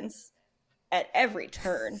servants at every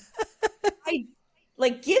turn. I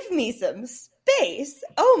like give me some space.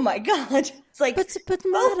 Oh my god. It's like But both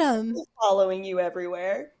madam, people following you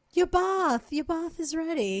everywhere. your bath is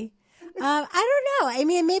ready. I don't know. I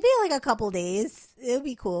mean, maybe like a couple days. It would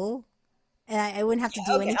be cool. And I wouldn't have to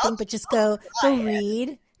do Okay, anything but just go try it.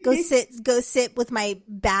 read. Go sit with my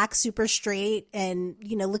back super straight and,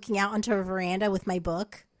 looking out onto a veranda with my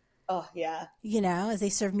book, Oh yeah. as they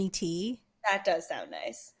serve me tea. That does sound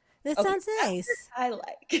nice. That Okay, sounds that's nice. what I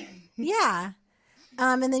like. Yeah.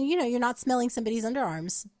 And then, you're not smelling somebody's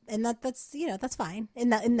underarms. And that's fine in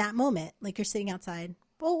that moment. Like you're sitting outside.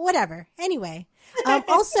 Well, whatever. Anyway.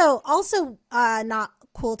 Also, not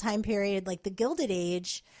cool time period, like the Gilded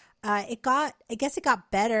Age. I guess it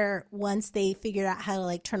got better once they figured out how to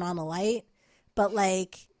like turn on a light. But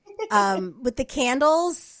like, with the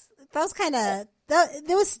candles, that was kind of,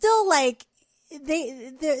 there was still like,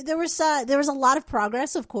 there was a lot of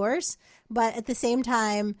progress, of course, but at the same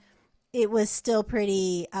time, it was still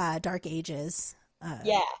pretty dark ages.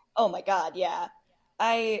 Yeah. Oh my god, yeah.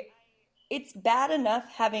 I it's bad enough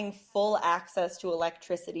having full access to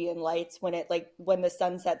electricity and lights when the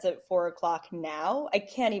sun sets at 4 o'clock now. I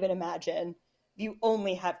can't even imagine if you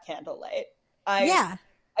only have candlelight. I Yeah,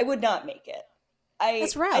 I would not make it.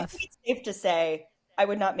 that's I rough. think it's safe to say I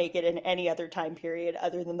would not make it in any other time period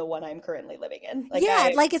other than the one I'm currently living in. Like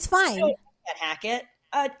Yeah, like it's I fine. can't hack it.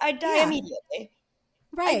 I'd die Yeah, immediately.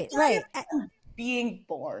 I'd right, die right. upon being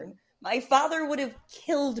born. My father would have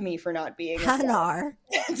killed me for not being a son. Hanar.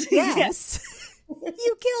 Yeah. Yes.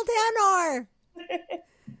 You killed Hanar.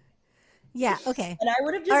 Yeah, okay. And I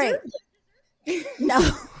would have All right. deserved it.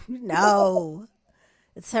 No, no.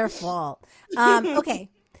 It's her fault.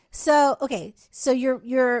 So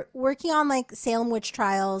you're working on like Salem witch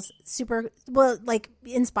trials, super well, like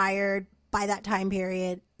inspired by that time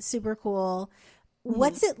period, super cool.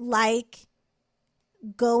 What's it like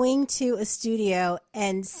going to a studio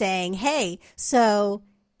and saying, "Hey, so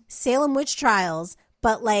Salem witch trials,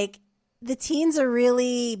 but like the teens are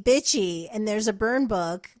really bitchy and there's a burn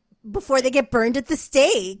book before they get burned at the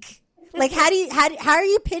stake." Like how are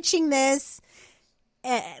you pitching this?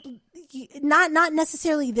 Uh, not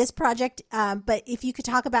necessarily this project, but if you could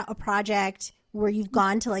talk about a project where you've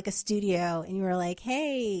gone to like a studio and you were like,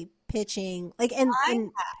 "Hey, pitching," like, and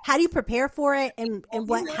how do you prepare for it, and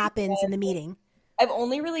what happens in the meeting? I've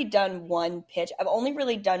only really done one pitch. I've only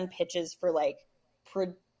really done pitches for like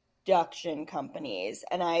production companies,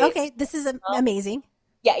 and Okay, this is amazing.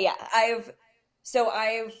 yeah. I've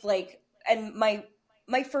like, and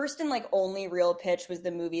my first and like only real pitch was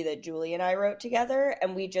the movie that Julie and I wrote together,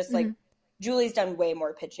 and we just like Julie's done way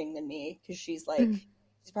more pitching than me because she's like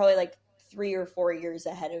she's probably like 3 or 4 years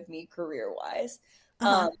ahead of me career wise.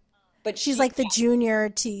 But She's like the junior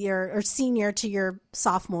to your or senior to your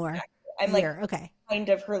sophomore I'm year. like Okay. kind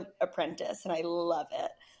of her apprentice, and I love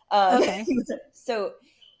it. Okay. So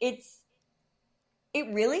it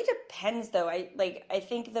really depends, though. I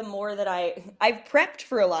think the more that I've prepped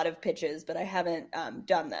for a lot of pitches, but I haven't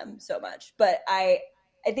done them so much. But I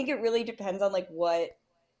think it really depends on like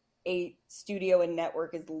a studio and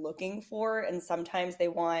network is looking for, and sometimes they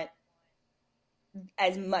want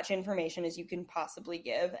as much information as you can possibly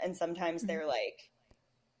give, and sometimes Mhm. they're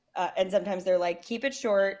like keep it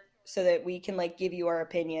short so that we can like give you our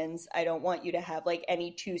opinions. I don't want you to have like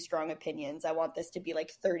any too strong opinions. I want this to be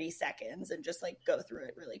like 30 seconds and just like go through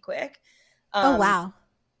it really quick. Oh, um wow.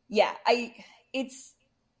 yeah, it's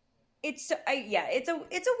it's a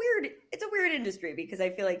weird industry because I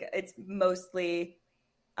feel like it's mostly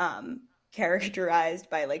characterized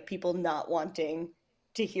by like people not wanting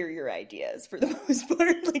to hear your ideas for the most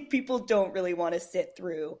part. Like people don't really want to sit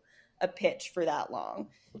through a pitch for that long.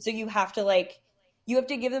 So you have to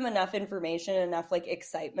give them enough information, enough like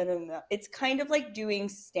excitement, and it's kind of like doing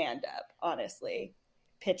stand up, honestly,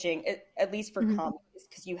 pitching at least for Mhm. comedies,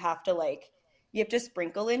 because you have to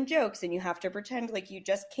sprinkle in jokes and you have to pretend like you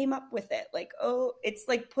just came up with it. Like, oh, it's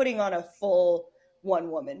like putting on a full one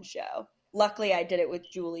woman show. Luckily I did it with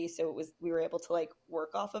Julie, so we were able to like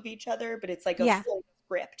work off of each other, but it's like a Yeah. full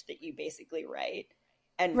script that you basically write,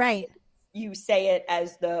 and Right. you say it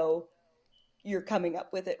as though you're coming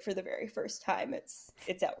up with it for the very first time. It's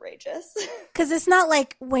outrageous. Because it's not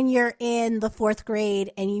like when you're in the fourth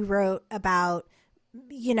grade and you wrote about,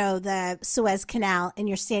 the Suez Canal and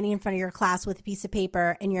you're standing in front of your class with a piece of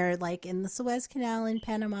paper and you're like in the Suez Canal in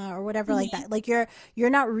Panama or whatever like that. Like you're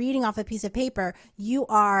not reading off a piece of paper. You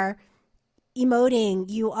are emoting,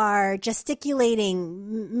 you are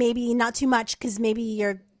gesticulating, maybe not too much because maybe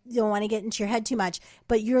you don't want to get into your head too much,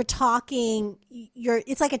 but you're talking,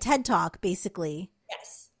 it's like a TED talk basically.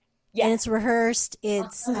 Yes. And Yes. it's rehearsed,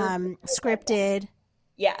 it's 100%. scripted.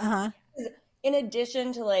 Yeah. Uh-huh. In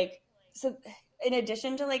addition to like so in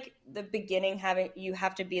addition to like the beginning, having you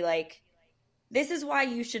have to be like, this is why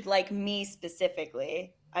you should like me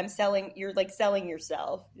specifically. You're like selling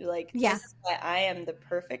yourself. You're like, Yeah. this is why I am the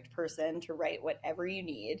perfect person to write whatever you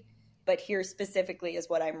need, but here specifically is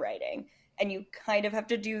what I'm writing. And you kind of have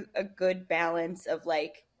to do a good balance of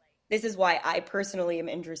like, this is why I personally am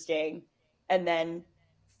interesting, and then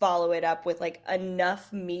follow it up with like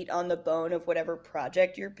enough meat on the bone of whatever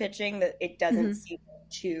project you're pitching that it doesn't Hmm. seem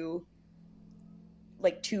too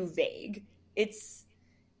vague. It's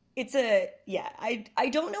a yeah, I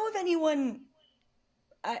don't know if anyone,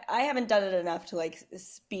 I haven't done it enough to like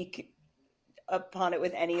speak upon it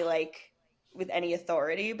with any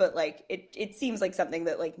authority, but like it seems like something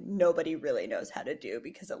that like nobody really knows how to do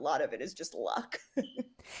because a lot of it is just luck.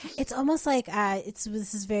 It's almost like this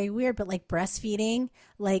is very weird, but like breastfeeding,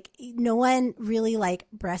 like no one really like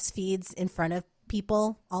breastfeeds in front of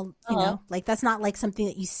people, all Uh-huh. like that's not like something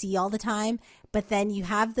that you see all the time. But then you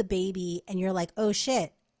have the baby and you're like, oh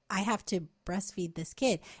shit, I have to breastfeed this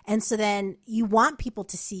kid. And so then you want people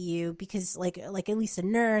to see you because like at least a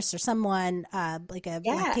nurse or someone like a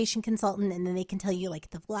Yeah. lactation consultant, and then they can tell you like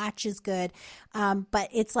the latch is good. But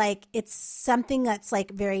it's like it's something that's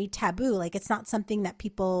like very taboo. Like it's not something that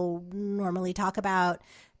people normally talk about.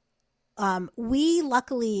 We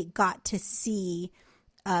luckily got to see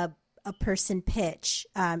a person pitch,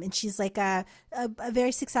 and she's like a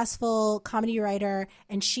very successful comedy writer,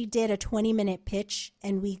 and she did a 20-minute pitch,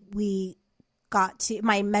 and we got to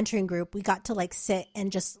my mentoring group, we got to like sit and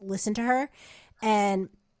just listen to her, and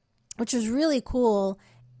which was really cool.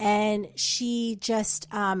 And she just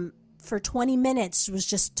for 20 minutes was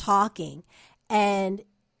just talking, and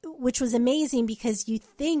which was amazing because you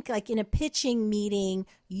think like in a pitching meeting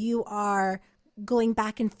you are going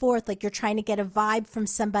back and forth, like you're trying to get a vibe from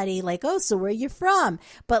somebody, like, oh, so where are you from,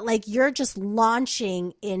 but like you're just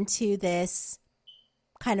launching into this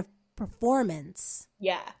kind of performance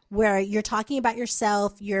Yeah. where you're talking about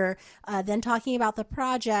yourself, you're then talking about the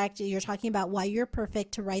project, you're talking about why you're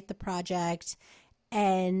perfect to write the project,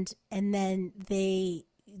 and then they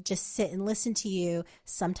just sit and listen to you.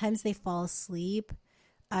 Sometimes they fall asleep,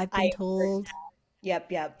 I've been I told.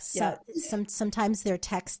 yep. Sometimes they're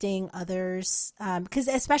texting others, because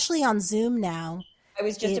especially on Zoom now, I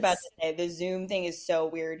was just about to it's say the Zoom thing is so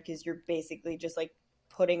weird because you're basically just like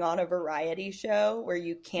putting on a variety show where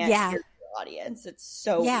you can't yeah, hear your audience. It's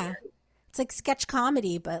so yeah, weird. it's like sketch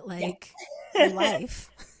comedy, but like your Yeah. life.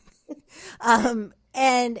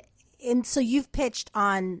 And so you've pitched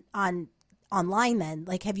on online then?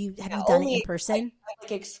 Like have you done it in Only person? I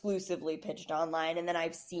like exclusively pitched online, and then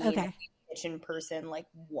I've seen a Okay. pitch in person like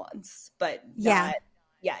once, but Yeah.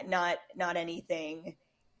 not anything.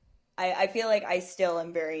 I feel like I still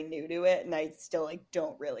am very new to it, and I still like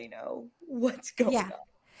don't really know what's going Yeah. on.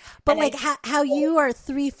 But And I like how you are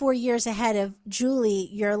 3-4 years ahead of Julie,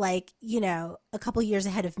 you're like, a couple years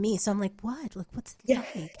ahead of me. So I'm like, what? Like what's it yeah.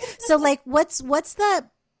 like? So like what's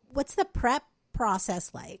the prep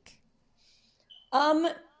process like? Um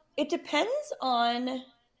it depends on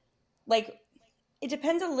like it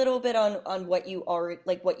depends a little bit on what you are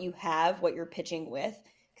like what you have, what you're pitching with.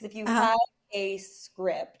 Because if you Uh-huh. have a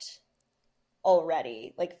script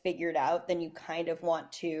already like figured out, then you kind of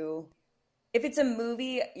want to if it's a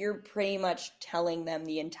movie, you're pretty much telling them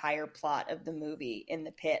the entire plot of the movie in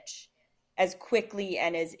the pitch as quickly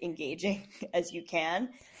and as engaging as you can.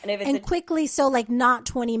 And if it's And a quickly, so like not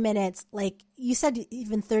 20 minutes, like you said,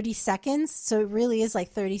 even 30 seconds. So it really is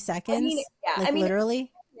like 30 I mean, seconds, yeah, I like mean,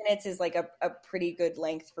 literally. minutes is like a pretty good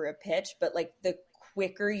length for a pitch, but like the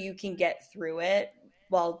quicker you can get through it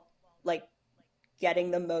while like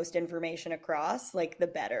getting the most information across, like the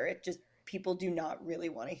better. It just people do not really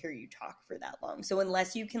want to hear you talk for that long. So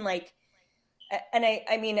unless you can like and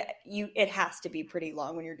I mean you it has to be pretty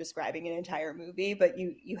long when you're describing an entire movie, but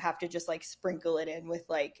you have to just like sprinkle it in with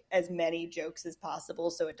like as many jokes as possible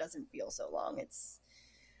so it doesn't feel so long. It's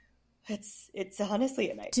honestly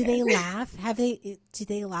a Do nightmare. they laugh? Do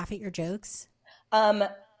they laugh at your jokes? Um,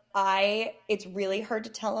 it's really hard to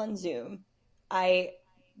tell on Zoom. I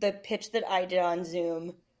the pitch that I did on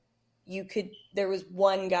Zoom, there was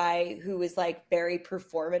one guy who was like very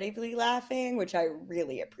performatively laughing, which I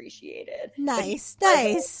really appreciated. But Nice,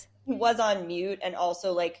 nice. he was on mute, and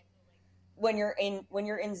also like when you're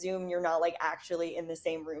in Zoom, you're not like actually in the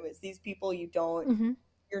same room as these people. Hmm.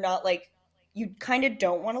 You're not like you kind of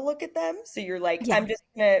don't want to look at them, so you're like Yeah. I'm just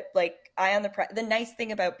gonna like eye on the prize. The nice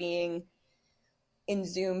thing about being in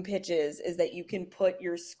Zoom pitches is that you can put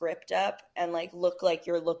your script up and like look like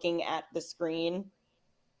you're looking at the screen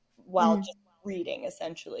while Hmm. just reading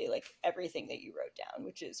essentially like everything that you wrote down,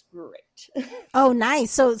 which is great. Oh,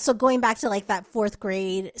 nice. So going back to like that fourth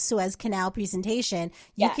grade Suez Canal presentation,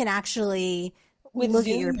 you Yeah. can actually With look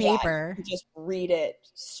at Zoom, your yeah, paper. you can just read it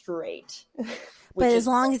straight, But which as is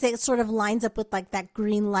long as it sort of lines up with like that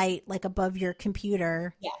green light, like above your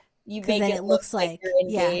computer, yeah, you because make then it it look looks like like, you're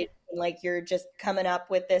yeah, engaged and like you're just coming up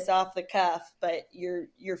with this off the cuff, but you're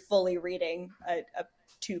fully reading a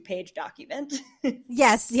 2-page document.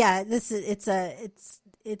 yes, yeah.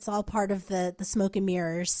 It's all part of the smoke and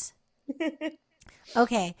mirrors.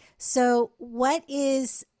 Okay, so what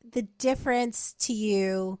is the difference to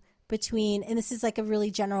you between, and this is like a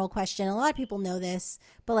really general question, a lot of people know this,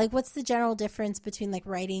 but like what's the general difference between like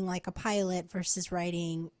writing like a pilot versus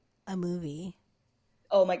writing a movie?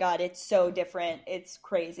 Oh my God, it's so different. It's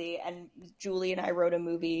crazy. And Julie and I wrote a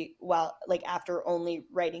movie while like after only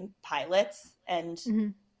writing pilots. And Hmm.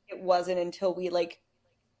 it wasn't until we like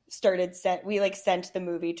sent the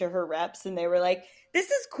movie to her reps and they were like, this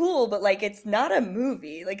is cool, but like it's not a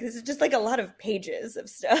movie. Like this is just like a lot of pages of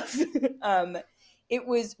stuff. It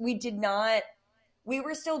was we did not we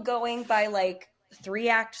were still going by like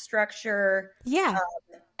 3-act structure, Yeah.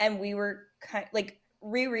 and we were kind like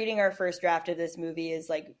rereading our first draft of this movie is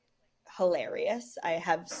like hilarious. I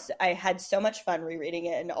had so much fun rereading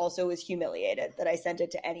it, and also was humiliated that I sent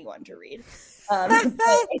it to anyone to read.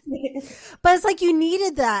 But it's like you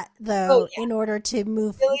needed that Oh though yeah, in order to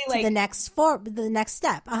move really to like the next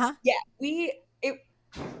step. Uh-huh. yeah, we it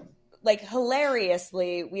like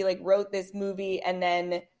hilariously we like wrote this movie, and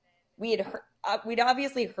then we'd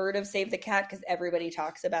obviously heard of Save the Cat because everybody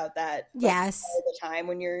talks about that like Yes. all the time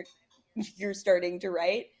when you're starting to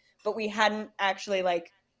write, but we hadn't actually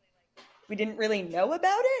like we didn't really know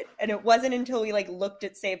about it, and it wasn't until we like looked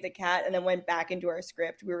at Save the Cat and then went back into our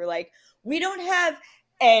script we were like we don't have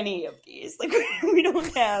any of these, like we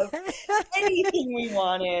don't have anything we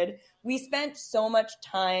wanted. We spent so much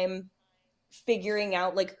time figuring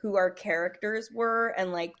out like who our characters were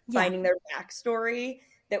and like Yeah. finding their backstory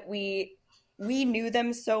that we knew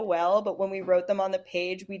them so well, but when we wrote them on the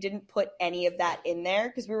page we didn't put any of that in there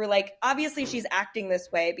because we were like obviously she's acting this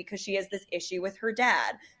way because she has this issue with her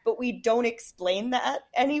dad, but we don't explain that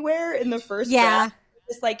anywhere in the first Yeah. draft.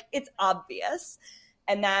 It's like it's obvious,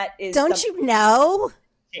 and that is Don't you know?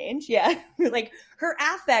 change. Yeah. Like her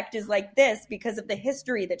affect is like this because of the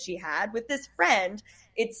history that she had with this friend.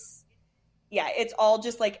 It's yeah, it's all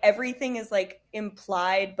just like everything is like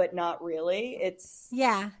implied but not really. It's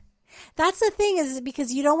Yeah. That's the thing is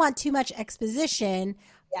because you don't want too much exposition,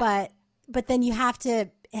 yeah. but then you have to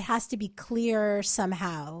it has to be clear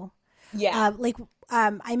somehow. Yeah. Like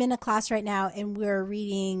I'm in a class right now and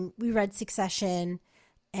we read Succession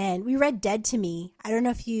and we read Dead to Me. I don't know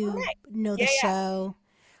if you Okay. know the Yeah, yeah. show.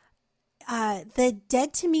 The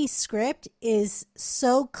Dead to Me script is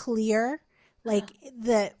so clear. Like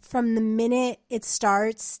from the minute it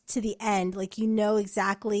starts to the end, like you know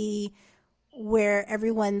exactly where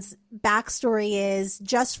everyone's backstory is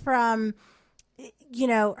just from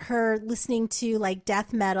her listening to like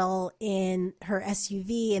death metal in her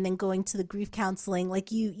SUV and then going to the grief counseling,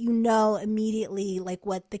 like you know immediately like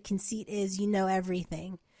what the conceit is,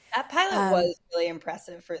 everything. That pilot Um, was really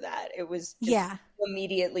impressive for that. It was just yeah.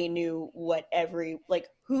 immediately knew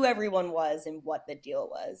who everyone was and what the deal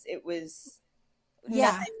was. It was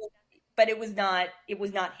Yeah. nothing, but it was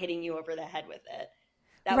not hitting you over the head with it.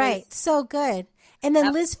 That was Right. So good. And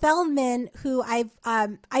then that, Liz Feldman, who I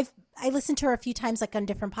listened to her a few times like on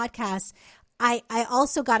different podcasts. I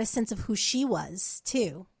also got a sense of who she was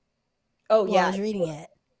too oh while I yeah, was reading it.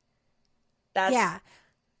 that's Yeah.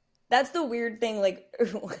 that's the weird thing. Like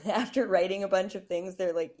after writing a bunch of things,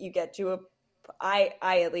 they're like you get to a I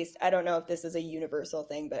at least I don't know if this is a universal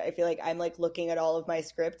thing, but I feel like I'm like looking at all of my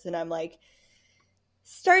scripts and I'm like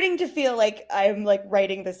starting to feel like I'm like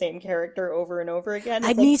writing the same character over and over again.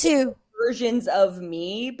 It's like Me too. versions of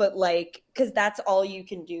me, but like because that's all you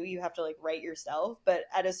can do. You have to like write yourself. But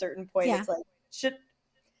at a certain point, Yeah. it's like should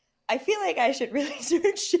I feel like I should really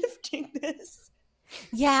start shifting this.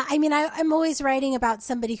 Yeah, I mean, I'm always writing about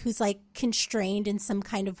somebody who's like constrained in some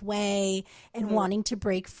kind of way and Mhm. wanting to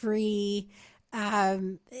break free,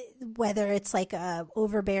 whether it's like a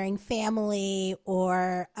overbearing family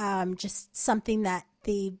or just something that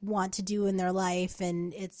they want to do in their life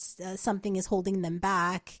and it's something is holding them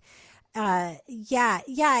back.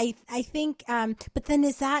 I think. But then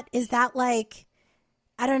is that like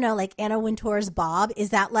I don't know, like Anna Wintour's Bob?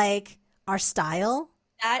 Is that like our style?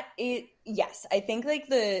 That it yes, I think like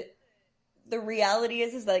the reality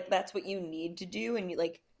is like that's what you need to do, and you,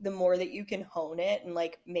 like the more that you can hone it and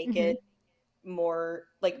like make Hmm. it more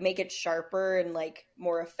like make it sharper and like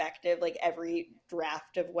more effective like every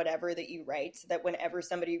draft of whatever that you write so that whenever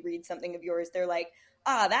somebody reads something of yours they're like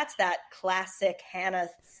that's that classic Hannah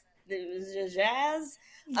jazz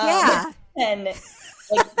um Yeah. and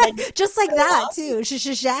like then you Just like go that off too.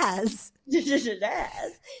 Jazz.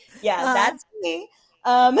 jazz yeah Uh, that's me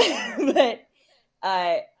um but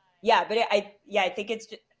uh yeah but I think it's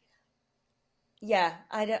just yeah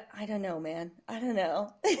I don't know man I don't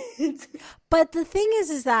know it's, but the thing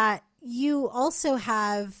is that you also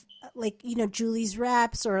have like, Julie's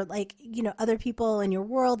reps or like, other people in your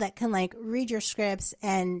world that can like read your scripts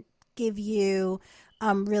and give you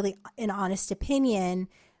really an honest opinion.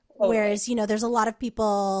 totally Whereas, there's a lot of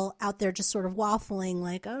people out there just sort of waffling,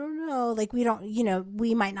 like, I don't know, like we don't,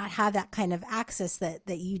 we might not have that kind of access that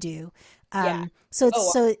you do. yeah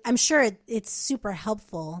oh So I'm sure it's super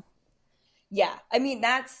helpful. yeah, I mean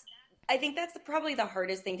I think that's probably the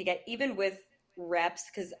hardest thing to get, even with reps,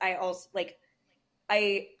 because I also like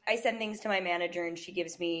I send things to my manager and she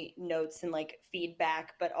gives me notes and like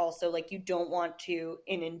feedback, but also like you don't want to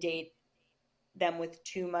inundate them with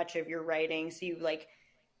too much of your writing. So you like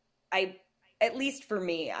I at least for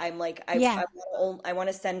me, I'm like Yeah. I want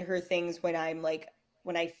to send her things when I'm like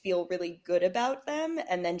when I feel really good about them,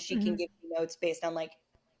 and then she can Hmm. give me notes based on like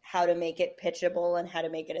how to make it pitchable and how to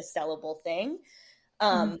make it a sellable thing.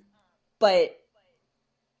 Hmm. Um, but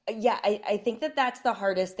yeah, I think that that's the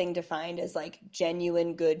hardest thing to find is like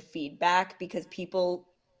genuine good feedback because people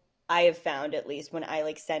I have found at least when I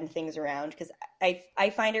like send things around because I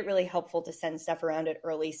find it really helpful to send stuff around at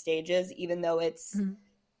early stages, even though it's Hmm.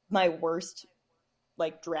 my worst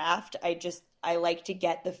like draft. I like to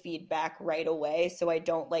get the feedback right away so I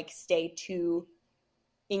don't like stay too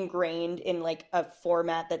ingrained in like a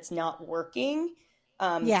format that's not working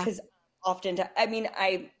Yeah. because often I mean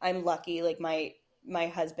I'm lucky like my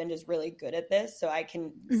husband is really good at this so I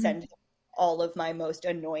can Hmm. send him all of my most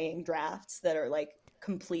annoying drafts that are like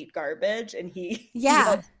complete garbage and he Yeah.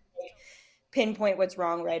 helps like, pinpoint what's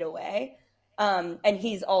wrong right away and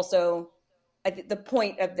he's also I think the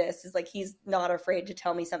point of this is like he's not afraid to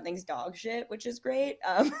tell me something's dog shit, which is great.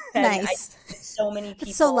 And I Nice. so many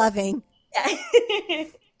That's so people loving. yeah.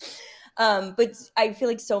 But I feel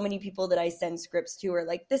like so many people that I send scripts to are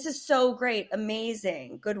like, this is so great,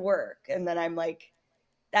 amazing, good work. And then I'm like,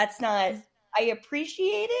 that's not, I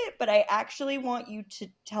appreciate it, but I actually want you to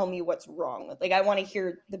tell me what's wrong with like, I want to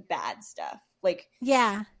hear the bad stuff. Like,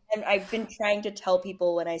 Yeah. and I've been trying to tell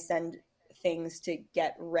people when I send things to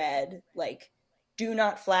get read, like, do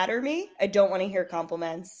not flatter me. I don't want to hear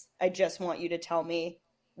compliments. I just want you to tell me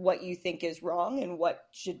what you think is wrong and what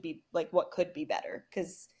should be like what could be better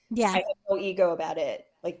because I Yeah. have no ego about it.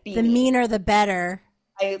 Like be The mean. meaner the better.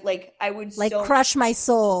 I would Like so crush my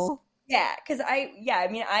soul. Yeah, because I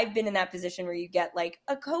mean, I've been in that position where you get like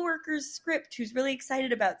a coworker's script who's really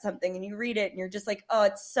excited about something and you read it and you're just like, oh,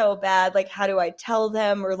 it's so bad. Like, how do I tell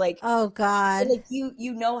them? Or like, Oh God. like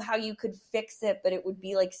you know how you could fix it, but it would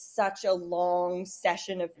be like such a long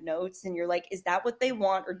session of notes. And you're like, is that what they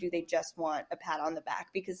want? Or do they just want a pat on the back?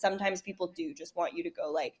 Because sometimes people do just want you to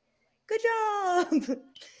go like, good job.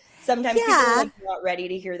 Sometimes people are Yeah. like not ready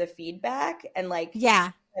to hear the feedback. And like,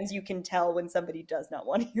 Yeah. sometimes you can tell when somebody does not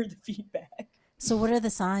want to hear the feedback. So what are the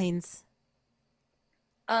signs?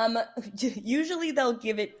 Um, usually they'll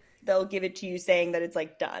give it to you saying that it's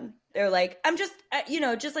like done. They're like, I'm just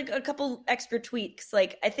just like a couple extra tweaks.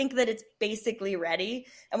 Like I think that it's basically ready.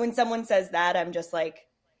 And when someone says that, I'm just like,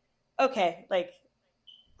 okay, like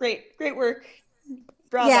great work,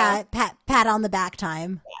 bravo. Yeah, pat on the back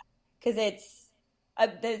time. Because it's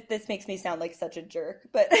this makes me sound like such a jerk,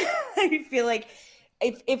 but I feel like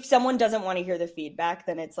if someone doesn't want to hear the feedback,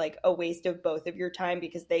 then it's like a waste of both of your time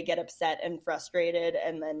because they get upset and frustrated,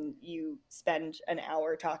 and then you spend an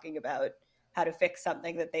hour talking about how to fix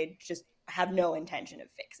something that they just have no intention of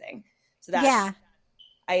fixing. So that's Yeah.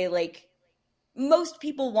 I like most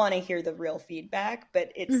people want to hear the real feedback,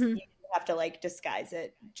 but it's Hmm. you have to like disguise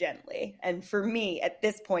it gently. And for me, at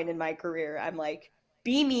this point in my career, I'm like,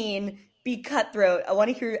 be mean, be cutthroat. I want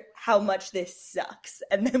to hear how much this sucks,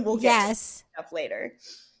 and then we'll get to Yes. stuff later.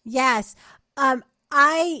 Yes.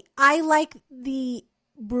 I like the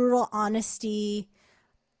brutal honesty.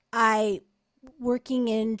 I working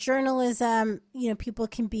in journalism, people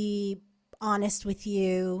can be honest with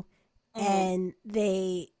you Mm-hmm. and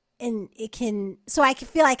it can so I can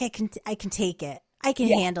feel like I can take it. I can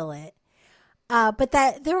Yeah. handle it. But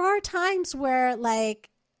that there are times where like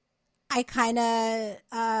I kind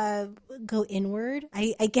of go inward.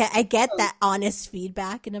 I get Oh, that honest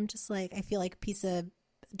feedback, and I'm just like I feel like a piece of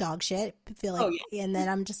dog shit. I feel oh like, yeah. and then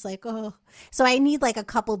I'm just like, oh, so I need like a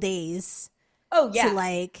couple days Oh to yeah.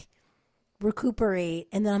 like recuperate,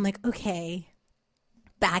 and then I'm like, okay,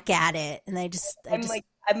 back at it, and I I'm just like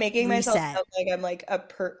I'm making myself reset. sound like I'm like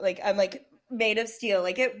like I'm like made of steel.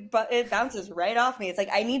 Like it bounces right off me. It's like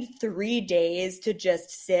I need 3 days to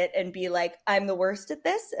just sit and be like, I'm the worst at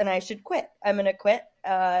this and I should quit. I'm gonna quit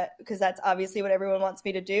because that's obviously what everyone wants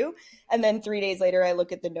me to do. And then 3 days later, I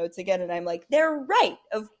look at the notes again and I'm like, they're right.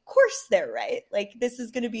 Of course they're right. Like this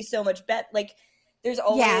is gonna be so much better. Like there's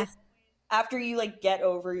always Yeah, after you like get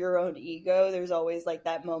over your own ego, there's always like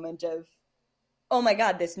that moment of oh my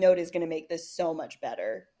god, this note is going to make this so much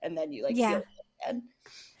better, and then you like feel yeah, it again.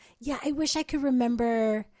 yeah. I wish I could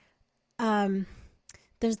remember. Um,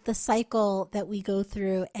 there's the cycle that we go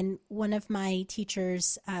through, and one of my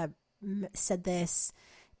teachers said this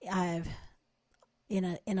uh,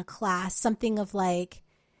 in a class, something of like,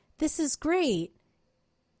 "This is great.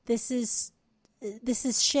 This is this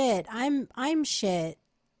is shit. I'm shit."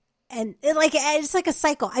 And it's like a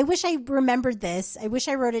cycle. I wish I remembered this. I wish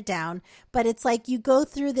I wrote it down. But it's like you go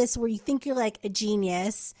through this where you think you're like a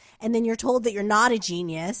genius, and then you're told that you're not a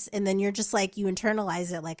genius, and then you're just like you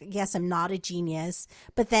internalize it like, yes, I'm not a genius.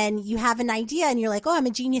 But then you have an idea, and you're like, oh, I'm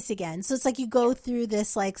a genius again. So it's like you go through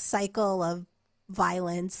this like cycle of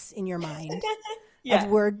violence in your mind, of Yeah,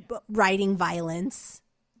 word writing violence.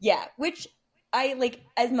 yeah. Which I like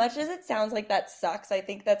as much as it sounds like that sucks. I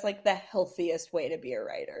think that's like the healthiest way to be a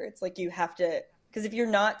writer. It's like you have to because if you're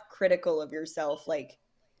not critical of yourself, like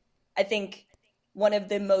I think one of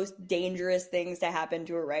the most dangerous things to happen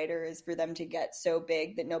to a writer is for them to get so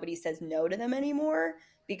big that nobody says no to them anymore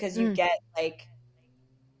because you Mm, get like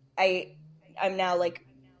I I'm now like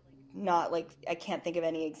not like I can't think of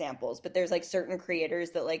any examples, but there's like certain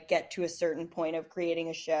creators that like get to a certain point of creating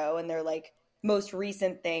a show and their like most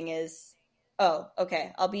recent thing is oh,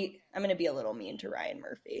 okay, I'm gonna be a little mean to Ryan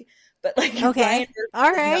Murphy. But like Ryan okay.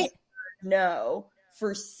 All Murphy has not right. heard no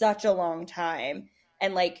for such a long time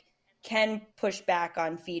and like can push back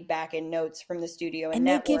on feedback and notes from the studio and And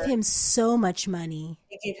they give network. him so much money.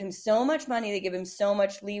 They give him so much money, they give him so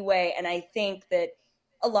much leeway, and I think that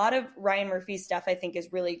a lot of Ryan Murphy's stuff I think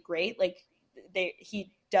is really great. Like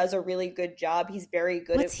he does a really good job. He's very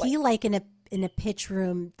good What's at like he like in a pitch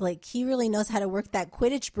room? Like he really knows how to work that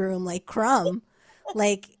Quidditch broom like Crumb.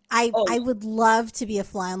 Like I oh, would love to be a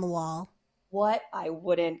fly on the wall. what I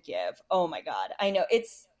wouldn't give. Oh my god. I know.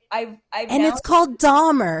 It's I've And now it's called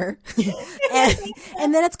Dahmer.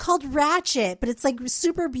 and then it's called Ratchet, but it's like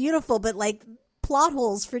super beautiful, but like plot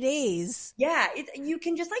holes for days. yeah, you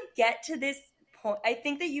can just like get to this point. I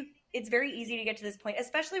think that you it's very easy to get to this point,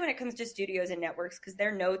 especially when it comes to studios and networks because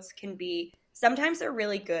their notes can be sometimes they're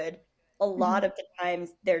really good. A Mhm. lot of the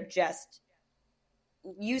times they're just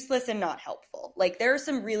useless and not helpful. Like there are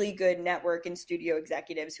some really good network and studio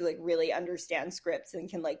executives who like really understand scripts and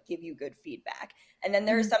can like give you good feedback. And then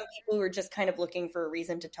there are some people who are just kind of looking for a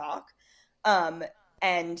reason to talk.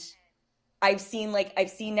 And I've seen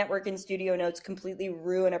network and studio notes completely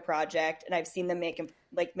ruin a project, and I've seen them make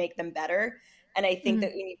them better. And I think that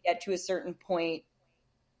when you get to a certain point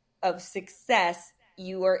of success,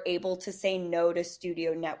 you are able to say no to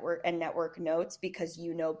studio network notes because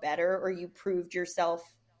you know better, or you proved yourself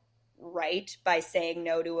right by saying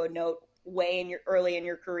no to a note early in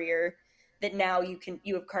your career, that now you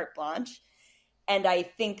have carte blanche. And I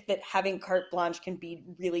think that having carte blanche can be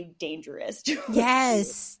really dangerous.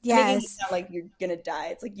 Yes. Making it sound like you're gonna die.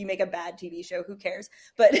 It's like you make a bad TV show, who cares?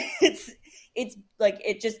 But it's like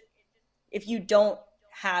it just, if you don't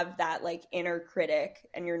have that like inner critic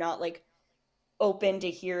and you're not like open to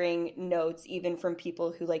hearing notes even from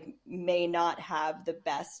people who like may not have the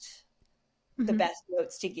best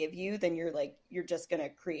notes to give you, then you're just gonna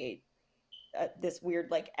create this weird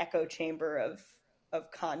like echo chamber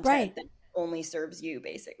of content that only serves you,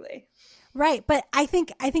 basically. Right. But I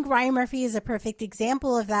think Ryan Murphy is a perfect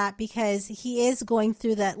example of that, because he is going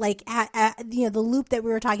through the, like, the loop that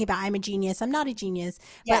we were talking about. I'm a genius. I'm not a genius.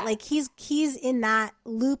 Yeah. But like he's in that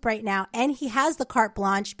loop right now, and he has the carte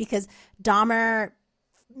blanche because Dahmer,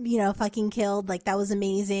 fucking killed. Like, that was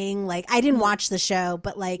amazing. Like, I didn't watch the show,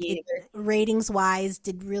 but like ratings wise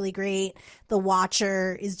did really great. The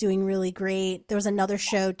Watcher is doing really great. There was another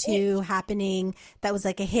show too happening that was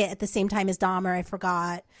like a hit at the same time as Dahmer. I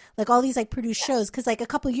forgot. Like all these like produced shows. Cause like a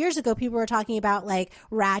couple years ago, people were talking about like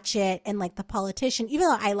Ratchet and like The Politician, even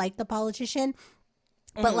though I like The Politician.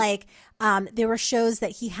 But like, there were shows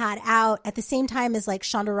that he had out at the same time as like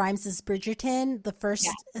Shonda Rhimes' Bridgerton, the first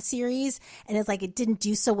series. And it's like, it didn't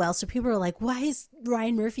do so well. So people were like, why is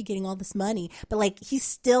Ryan Murphy getting all this money? But like, he's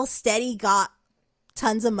still steady, got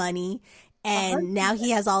tons of money. And 100%. Now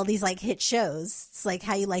he has all these like hit shows. It's like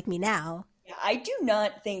How You Like Me Now. Yeah, I do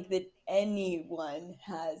not think that anyone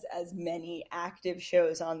has as many active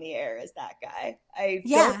shows on the air as that guy. I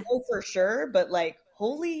don't know for sure, but like,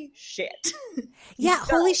 holy shit.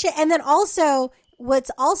 Holy shit. And then also, what's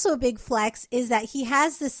also a big flex is that he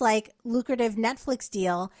has this like lucrative Netflix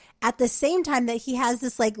deal at the same time that he has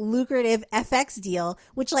this like lucrative FX deal,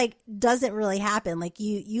 which like doesn't really happen. Like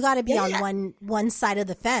you got to be on one side of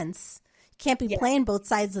the fence. You can't be playing both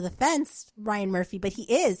sides of the fence, Ryan Murphy, but he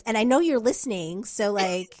is. And I know you're listening. So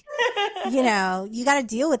like, you got to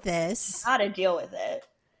deal with this. Got to deal with it.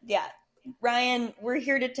 Yeah. Ryan, we're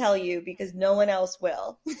here to tell you because no one else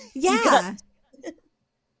will. Yeah.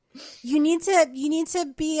 You need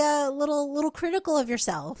to be a little critical of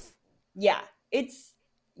yourself. Yeah.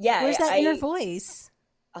 Where's that inner voice?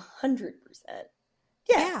 100%.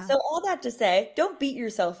 Yeah. So all that to say, don't beat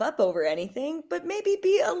yourself up over anything, but maybe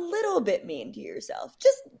be a little bit mean to yourself.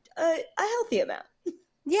 Just a healthy amount.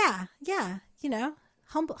 Yeah.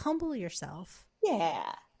 Humble yourself.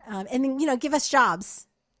 Yeah. And then, give us jobs.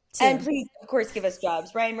 Too. And please, of course, give us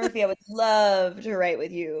jobs. Ryan Murphy, I would love to write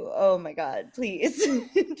with you. Oh my God, please.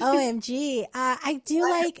 OMG. I do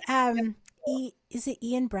like, is it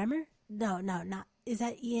Ian Bremmer? No, not. Is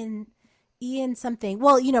that Ian something?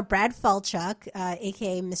 Well, Brad Falchuk,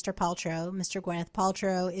 aka Mr. Paltrow, Mr. Gwyneth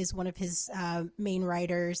Paltrow is one of his main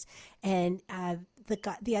writers. And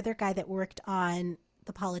the other guy that worked on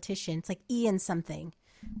The Politician, it's like Ian something.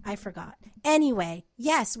 I forgot. Anyway,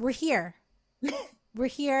 yes, we're here. We're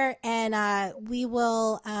here, and we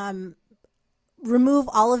will remove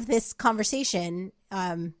all of this conversation.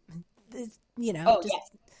 Hook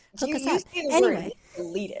us up. Anyway,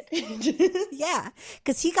 delete it. Yeah,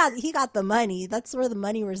 because he got the money. That's where the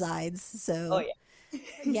money resides. So,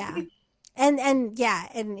 yeah, and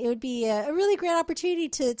it would be a really great opportunity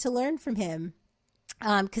to learn from him.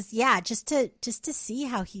 Because just to see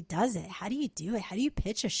how he does it. How do you do it? How do you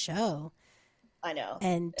pitch a show? I know,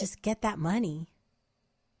 and just get that money.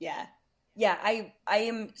 Yeah. I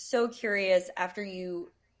am so curious after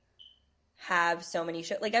you have so many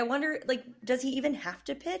shows. Like, I wonder, like, does he even have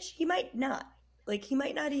to pitch? He might not. Like, he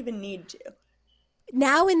might not even need to.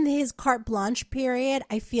 Now in his carte blanche period,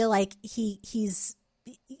 I feel like he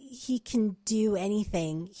can do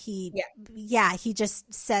anything. He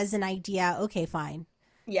just says an idea. Okay, fine.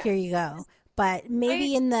 Yeah. Here you go. But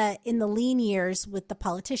maybe in the lean years with The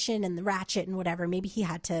Politician and the Ratchet and whatever, maybe he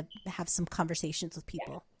had to have some conversations with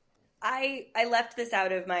people. I left this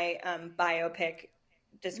out of my biopic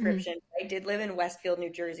description. I did live in Westfield, New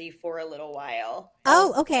Jersey for a little while.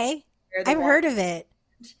 Oh, okay. I've heard of it.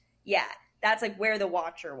 Yeah, that's like where The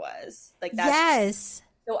Watcher was. Like that's, yes.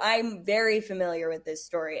 So I'm very familiar with this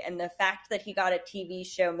story, and the fact that he got a TV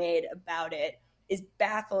show made about it is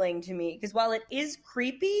baffling to me, because while it is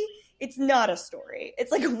creepy, it's not a story.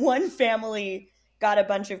 It's like one family got a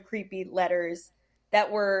bunch of creepy letters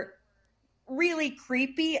that were really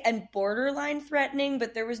creepy and borderline threatening,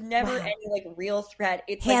 but there was never Wow. any like real threat.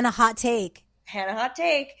 It's Hannah like hot take. Hannah hot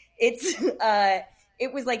take. It's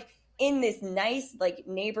it was like in this nice like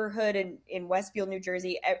neighborhood in Westfield, New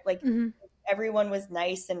Jersey. Like everyone was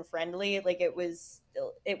nice and friendly. Like it was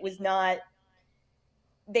not.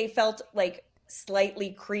 They felt like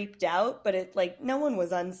slightly creeped out, but it like no one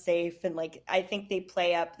was unsafe, and like I think they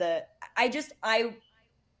play up the. I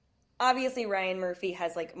obviously Ryan Murphy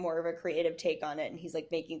has like more of a creative take on it, and he's like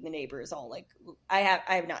making the neighbors all like I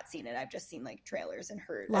have not seen it. I've just seen like trailers and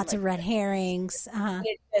heard Lots of red herrings.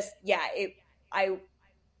 it just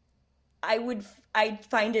I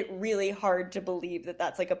find it really hard to believe that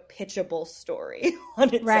that's like a pitchable story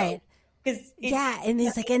on its own. Because and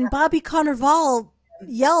he's like, and Bobby Cannavale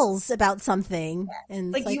yells about something,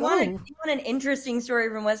 and like it's you want an interesting story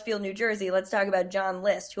from Westfield, New Jersey. Let's talk about John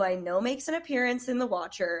List, who I know makes an appearance in The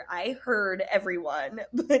Watcher. I heard everyone,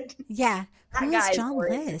 but who is John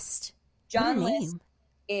List? John List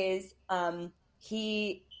is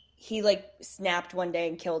he like snapped one day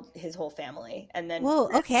and killed his whole family, and then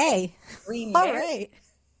remarried. All right.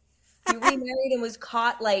 He remarried and was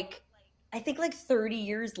caught like I think like 30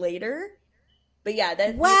 years later. But yeah,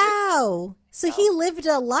 so he lived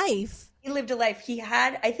a life. He lived a life.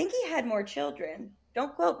 I think he had more children.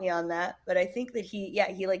 Don't quote me on that, but I think that he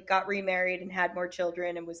like got remarried and had more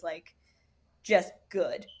children and was like just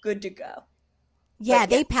good to go. Yeah,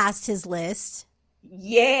 they passed his list.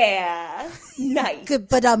 Yeah, nice. Good,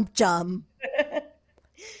 but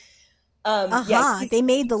they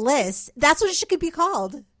made the list. That's what it should be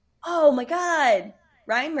called. Oh my God.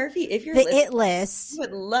 Ryan Murphy, if you're listening, It List, I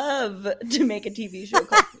would love to make a TV show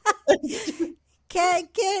called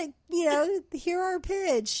hear our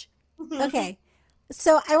pitch. Okay,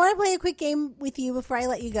 so I want to play a quick game with you before I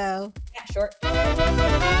let you go. Yeah, sure.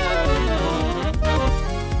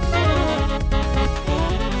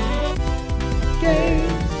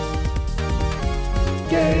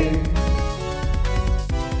 Games.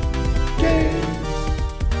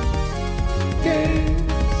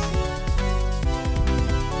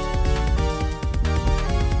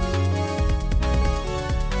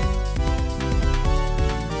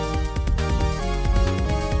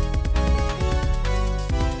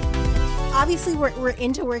 Obviously, we're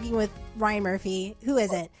into working with Ryan Murphy. Who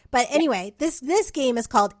isn't? But anyway, this game is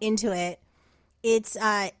called Into It. It's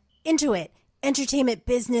Into It, Entertainment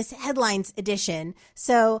Business Headlines Edition.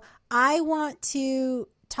 So I want to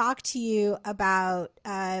talk to you about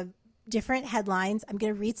different headlines. I'm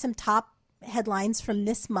going to read some top headlines from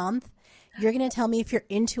this month. You're going to tell me if you're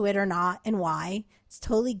into it or not and why. It's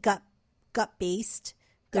totally gut based.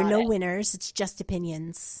 There are no winners. It's just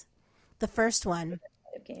opinions. The first one.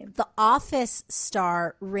 The Office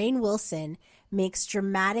star Rainn Wilson makes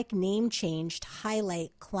dramatic name change to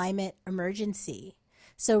highlight climate emergency.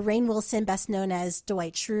 So Rainn Wilson, best known as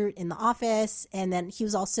Dwight Schrute in The Office, and then he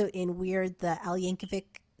was also in Weird, the Al Yankovic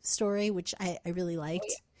story, which I really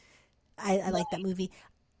liked. I like that movie.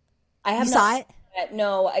 I have saw it?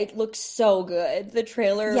 No, it looked so good. The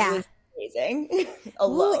trailer was amazing.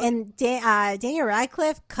 And Daniel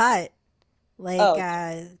Radcliffe cut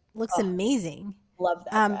looks amazing. Love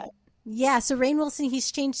that guy. So Rainn Wilson,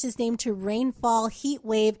 he's changed his name to Rainfall Heat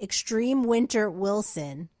Wave Extreme Winter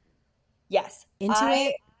Wilson. Yes. Into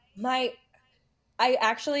it? I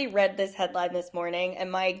actually read this headline this morning,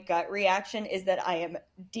 and my gut reaction is that I am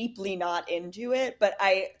deeply not into it, but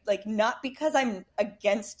not because I'm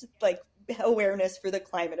against awareness for the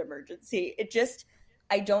climate emergency.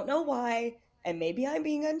 I don't know why, and maybe I'm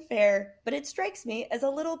being unfair, but it strikes me as a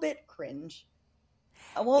little bit cringe.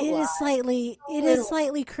 I won't lie. It is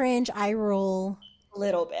slightly cringe. I roll a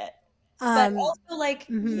little bit, but also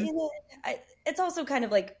it's also kind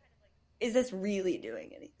of like, is this really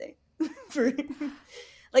doing anything?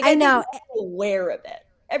 I know, aware of it.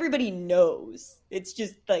 Everybody knows. It's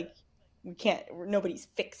just like nobody's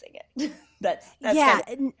fixing it. that's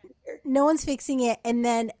no one's fixing it. And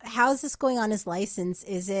then how's this going on his license?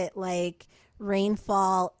 Is it like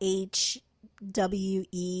Rainfall HWEW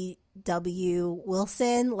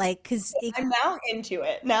Wilson? I'm now into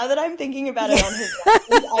it. Now that I'm thinking about it on his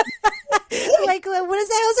license, what is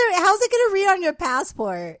that? How's it going to read on your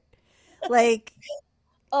passport?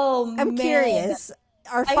 I'm curious.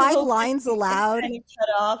 Are 5 lines allowed? Kind of cut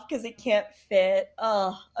off because it can't fit.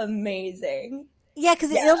 Oh, amazing! Yeah,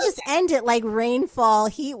 because it'll just end at Rainfall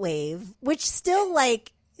Heat Wave, which still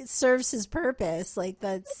it serves his purpose.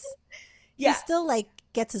 He's still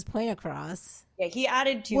gets his point across. Yeah, he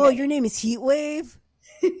added too Whoa, many. your name is Heatwave?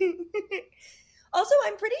 Also,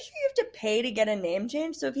 I'm pretty sure you have to pay to get a name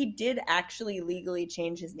change. So if he did actually legally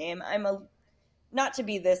change his name, not to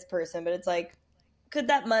be this person, but it's like, could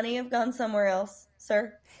that money have gone somewhere else,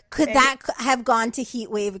 sir? Could Maybe. that have gone to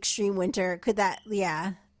Heatwave Extreme Winter? Could that,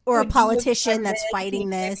 yeah. Or a Could you have politician that's funded fighting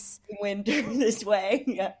the this. winter this way?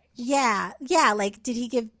 Yeah. Yeah. Like, did he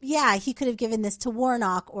give, he could have given this to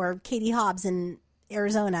Warnock or Katie Hobbs in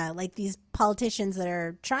Arizona. Like these politicians that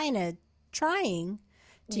are trying to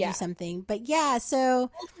do something. But yeah, so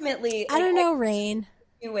Ultimately, I don't know, Rain.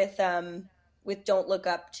 with Don't Look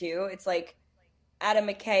Up too. It's like Adam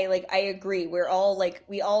McKay, like I agree. We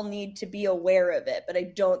all need to be aware of it, but I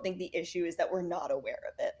don't think the issue is that we're not aware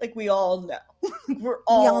of it. Like we all know. we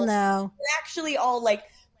all know. We're actually all like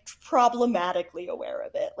problematically aware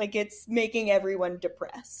of it. Like it's making everyone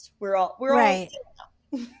depressed. We're all right.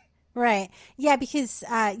 Right. Yeah, because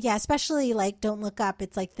especially like Don't Look Up,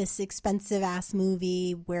 it's like this expensive ass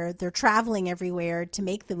movie where they're traveling everywhere to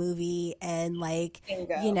make the movie and like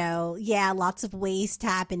Bingo. Lots of waste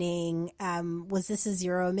happening. Was this a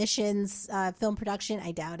zero emissions film production?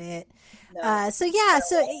 I doubt it. No. So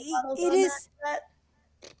it is.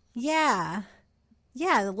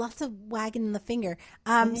 Yeah, lots of wagging the finger.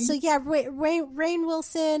 So yeah, Rainn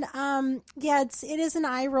Wilson. It is an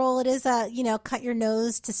eye roll. It is a cut your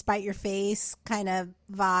nose to spite your face kind of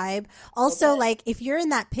vibe. Also, like if you're in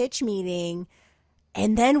that pitch meeting,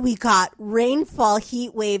 and then we got Rainfall,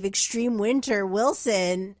 Heat Wave, Extreme Winter,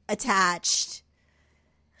 Wilson attached.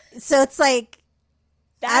 So it's like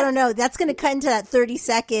I don't know. That's going to cut into that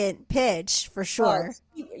 30-second pitch for sure.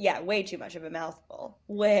 Yeah, way too much of a mouthful.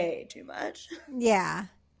 Way too much. Yeah.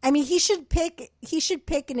 I mean, he should pick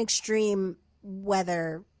an extreme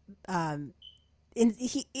weather. Are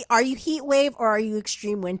you heat wave or are you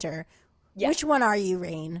extreme winter? Yeah. Which one are you,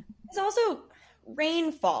 Rain? It's also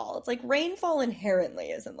rainfall. It's like rainfall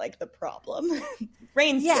inherently isn't like the problem.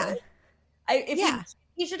 Rain's good.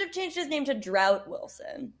 He should have changed his name to Drought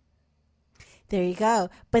Wilson. There you go.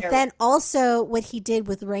 But then also what he did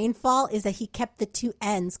with Rainfall is that he kept the two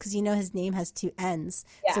N's because his name has two N's.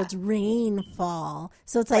 Yeah. So it's Rainfall.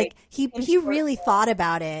 So it's like he really thought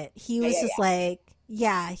about it. He was like, he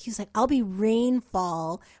was like, I'll be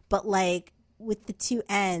Rainfall, but like with the two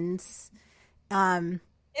N's.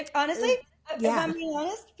 If I'm being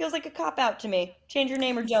honest, feels like a cop out to me. Change your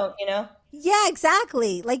name or don't, Yeah,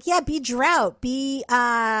 exactly. Like, be Drought, be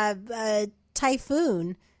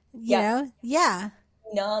Typhoon. You know? Yeah.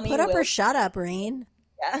 Put up or shut up, Rain.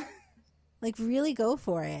 Yeah. Like, really go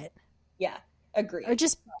for it. Yeah, agree. Or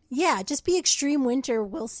just be Extreme Winter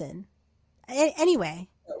Wilson. Anyway.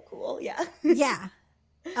 So cool, yeah. Yeah.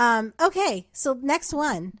 Okay, so next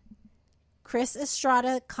one. Chris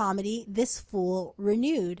Estrada comedy, This Fool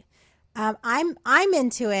Renewed. I'm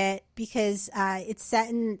into it because it's set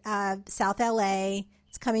in South LA.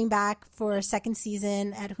 It's coming back for a second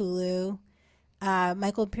season at Hulu.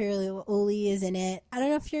 Michael Imperioli is in it. I don't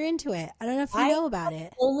know if you're into it. I don't know if you know about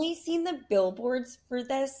it. I've only seen the billboards for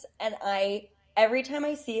this, and every time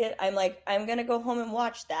I see it, I'm like, I'm gonna go home and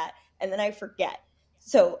watch that, and then I forget.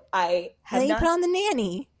 So I have. And then you put on The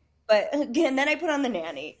Nanny. But again, then I put on The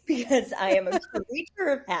Nanny because I am a creature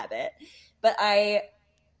of habit. But I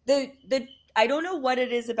don't know what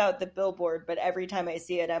it is about the billboard, but every time I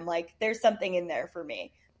see it, I'm like, there's something in there for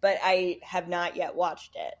me. But I have not yet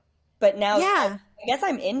watched it. But now, I guess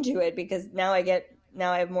I'm into it because now I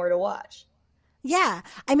have more to watch. Yeah,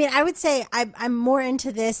 I mean, I would say I'm more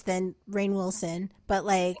into this than Rainn Wilson, but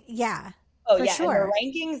like, yeah. Oh yeah, sure.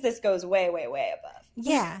 In the rankings, this goes way, way, way above.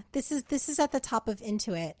 Yeah, this is at the top of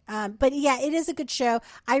Into It. But yeah, it is a good show.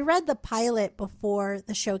 I read the pilot before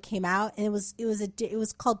the show came out, and it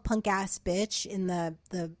was called Punk Ass Bitch in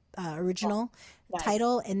the original. Nice.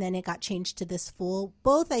 Title, and then it got changed to This Fool.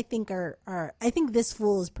 Both I think are I think This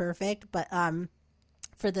Fool is perfect, but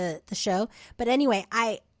for the show. But anyway,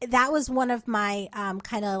 that was one of my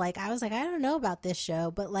kind of like, I was like, I don't know about this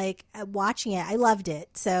show, but like watching it, I loved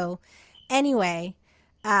it. So anyway,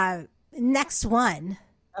 next one.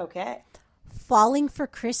 Okay. Falling for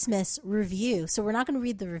Christmas review. So we're not going to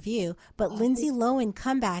read the review, but Lindsay Lohan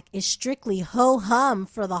comeback is strictly ho hum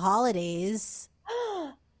for the holidays.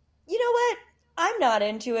 You know what? I'm not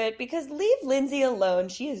into it because leave Lindsay alone.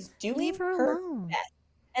 She is doing her best.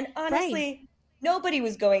 And honestly, nobody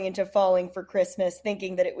was going into Falling for Christmas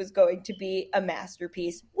thinking that it was going to be a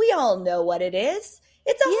masterpiece. We all know what it is.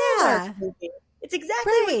 It's a Hallmark movie. It's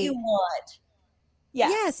exactly what you want. Yeah.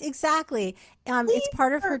 Yes, exactly. It's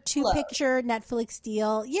part of her 2-picture Netflix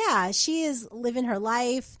deal. Yeah, she is living her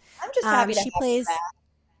life. I'm just happy to have her back.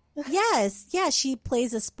 Yes, yeah, she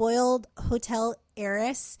plays a spoiled hotel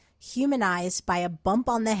heiress humanized by a bump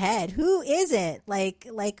on the head. Who isn't?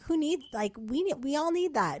 Who needs we all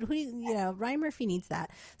need that. Ryan Murphy needs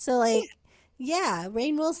that. So yeah,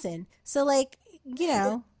 Rainn Wilson. So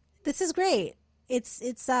this is great. It's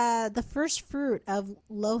the first fruit of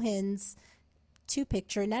Lohan's two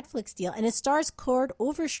picture Netflix deal, and it stars Cord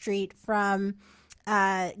Overstreet from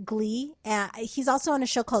Glee. He's also on a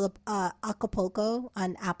show called Acapulco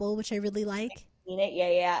on Apple, which I really like. Seen it? Yeah,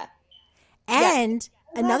 yeah. And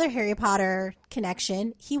another Harry Potter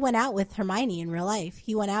connection. He went out with Hermione in real life.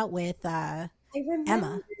 He went out with I remember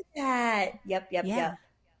Emma. that. Yep. Yeah,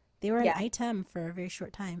 they were an Yeah. item for a very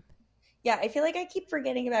short time. Yeah, I feel like I keep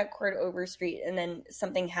forgetting about Cord Overstreet, and then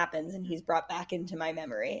something happens and he's brought back into my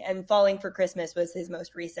memory. And Falling for Christmas was his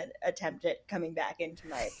most recent attempt at coming back into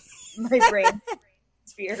my brain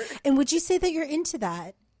sphere. And would you say that you're into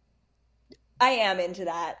that? I am into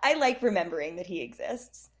that. I like remembering that he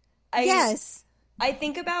exists. Yes. I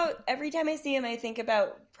think about, every time I see him, I think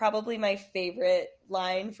about probably my favorite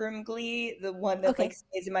line from Glee, the one that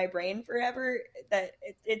stays in my brain forever. That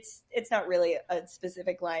it's not really a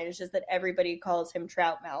specific line. It's just that everybody calls him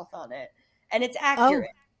Trout Mouth on it, and it's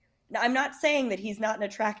accurate. Now, I'm not saying that he's not an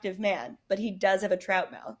attractive man, but he does have a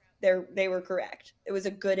trout mouth. They were correct. It was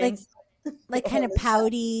a good insult. Like kind of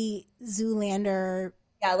pouty Zoolander.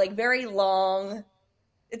 Yeah, like very long.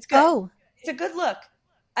 It's good. Oh, it's a good look.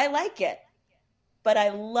 I like it. But I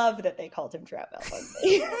love that they called him Trout Mouth on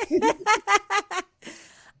me.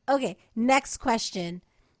 Okay, next question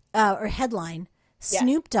or headline. Yeah.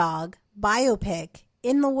 Snoop Dogg biopic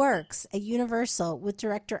in the works at Universal with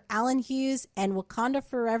director Alan Hughes and Wakanda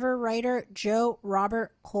Forever writer Joe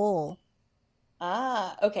Robert Cole.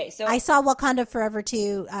 Okay. So I saw Wakanda Forever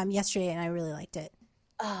 2 yesterday and I really liked it.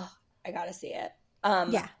 Oh, I gotta see it.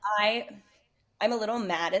 Yeah. I'm a little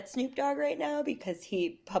mad at Snoop Dogg right now because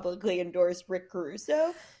he publicly endorsed Rick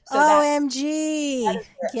Caruso. So OMG. that is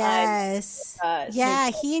where Yes. Yeah,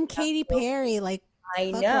 he and Katy Perry, like,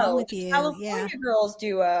 I fuck know. wrong with you. California Yeah. Girls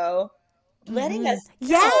duo. Letting us go.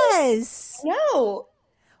 Yes. No.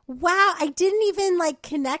 Wow, I didn't even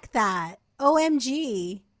connect that.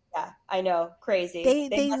 OMG. Yeah, I know. Crazy.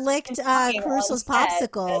 They must have licked been talking Caruso's on set.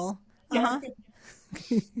 popsicle. Yeah.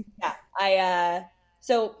 Yeah.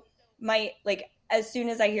 So as soon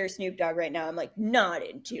as I hear Snoop Dogg right now, I'm not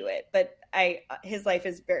into it. But his life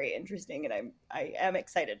is very interesting, and I am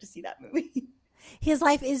excited to see that movie. His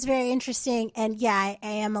life is very interesting, and yeah, I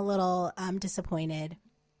am a little disappointed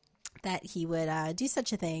that he would do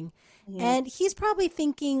such a thing. Mm-hmm. And he's probably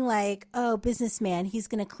thinking oh, businessman, he's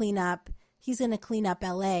going to clean up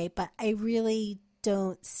LA, but I really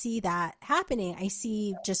don't see that happening. I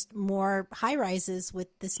see just more high rises with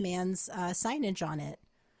this man's signage on it.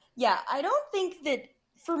 Yeah, I don't think that,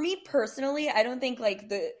 for me personally, I don't think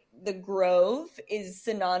the Grove is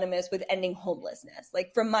synonymous with ending homelessness.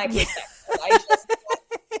 From my perspective,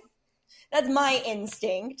 that's my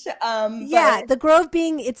instinct. Yeah, the Grove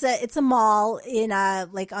being it's a mall in on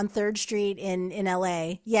 3rd Street in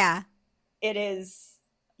LA. Yeah, it is.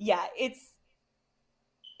 Yeah, it's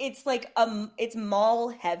mall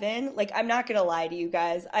heaven. I'm not gonna lie to you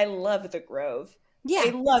guys, I love the Grove. Yeah,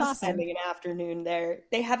 I love awesome. spending an afternoon there.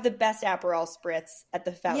 They have the best Aperol spritz at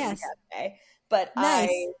the Fountain Cafe. But nice.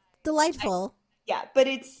 Delightful. But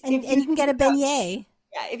it's and you can get a beignet.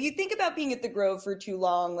 Yeah, if you think about being at the Grove for too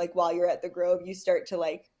long, while you're at the Grove, you start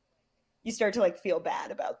to feel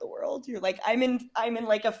bad about the world. You're I'm in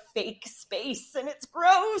a fake space and it's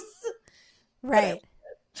gross. Right.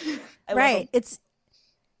 Right. It's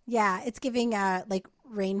giving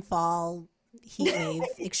rainfall, heat wave,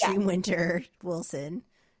 extreme winter, Wilson.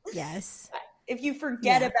 Yes. If you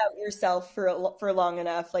forget about yourself for long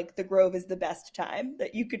enough, the Grove is the best time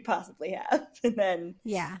that you could possibly have. And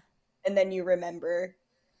then you remember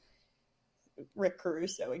Rick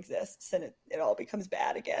Caruso exists and it all becomes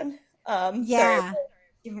bad again. Sorry,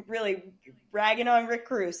 I'm really ragging on Rick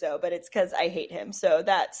Caruso, but it's because I hate him. So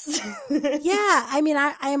that's yeah. I mean,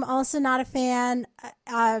 I am also not a fan.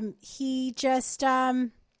 He just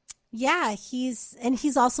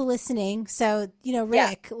he's also listening. So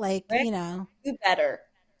Rick, Rick, do better.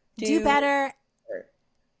 Do better.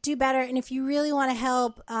 Do better. And if you really want to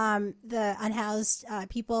help the unhoused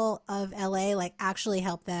people of LA, actually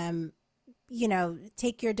help them,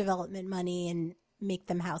 take your development money and make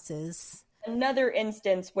them houses. Another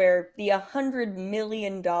instance where the $100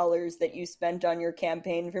 million that you spent on your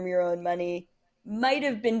campaign from your own money might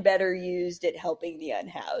have been better used at helping the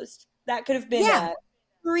unhoused. That could have been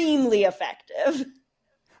extremely effective.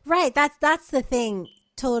 Right. That's the thing.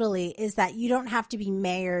 totally, is that you don't have to be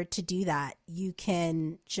mayor to do that. You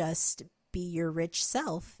can just be your rich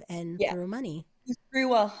self and throw money. You threw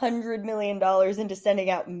 $100 million into sending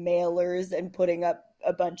out mailers and putting up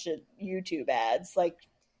a bunch of YouTube ads. Like,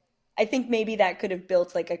 I think maybe that could have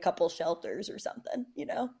built like a couple shelters or something, you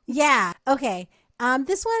know? Yeah. Okay.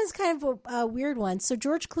 This one is kind of a weird one. So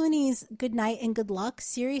George Clooney's Good Night and Good Luck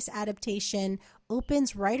series adaptation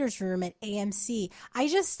opens writer's room at AMC. I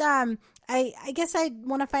just I guess I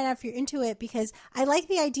want to find out if you're into it, because I like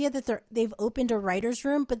the idea that they've opened a writer's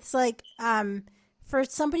room, but it's like for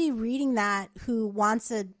somebody reading that who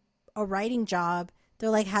wants a writing job,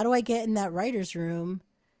 they're like, how do I get in that writer's room?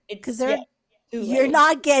 Because you're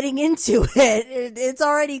not getting into it. It's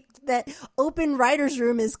already, that open writer's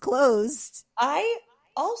room is closed. I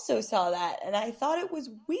also saw that, and I thought it was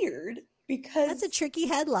weird because that's a tricky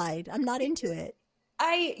headline. I'm not into it.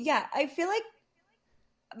 I feel like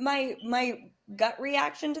my gut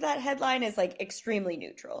reaction to that headline is like extremely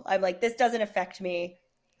neutral. I'm like, this doesn't affect me.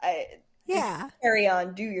 Carry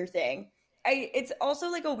on, do your thing. It's also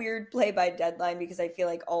like a weird play by Deadline, because I feel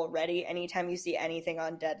like already anytime you see anything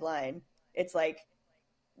on Deadline, it's like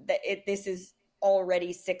this is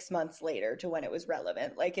already 6 months later to when it was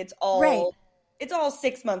relevant. Like it's all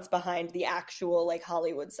 6 months behind the actual like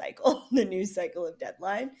Hollywood cycle, the news cycle of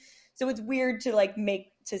Deadline. So it's weird to like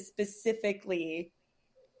to specifically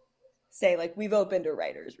say like, we've opened a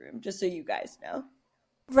writer's room, just so you guys know.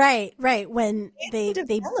 Right. When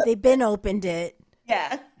they've been opened it.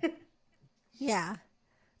 Yeah. Yeah.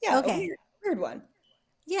 Yeah. Okay. Weird one.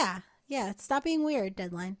 Yeah. Stop being weird,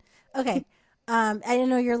 Deadline. Okay. I didn't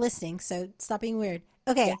know you're listening, so stop being weird.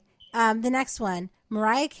 Okay. Yeah. The next one,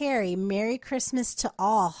 Mariah Carey, Merry Christmas to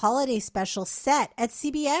All holiday special set at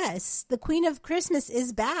CBS. The Queen of Christmas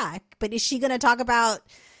is back, but is she going to talk about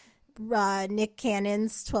Nick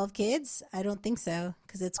Cannon's 12 Kids? I don't think so,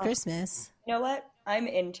 because it's Christmas. You know what? I'm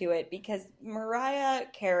into it, because Mariah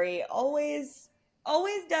Carey always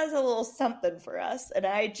does a little something for us, and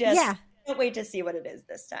I just can't wait to see what it is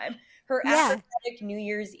this time. Her apathetic New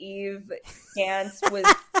Year's Eve dance was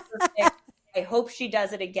perfect. I hope she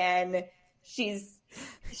does it again. She's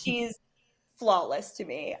flawless to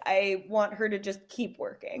me. I want her to just keep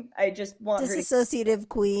working. I just want her to... Disassociative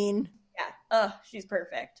queen. Yeah. She's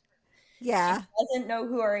perfect. Yeah. She doesn't know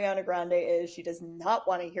who Ariana Grande is. She does not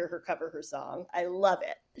want to hear her cover her song. I love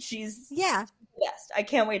it. She's the best. I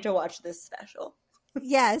can't wait to watch this special.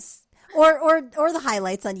 Yes. Or the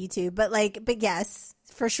highlights on YouTube. But yes,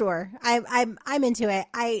 for sure. I'm into it.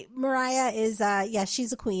 Mariah is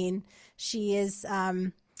she's a queen. She is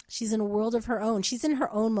she's in a world of her own. She's in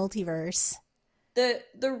her own multiverse.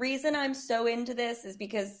 The reason I'm so into this is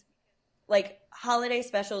because like holiday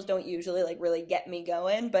specials don't usually like really get me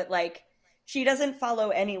going, but like she doesn't follow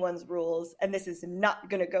anyone's rules, and this is not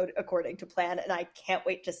going to go according to plan, and I can't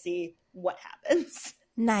wait to see what happens.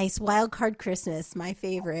 Nice. Wild Card Christmas, my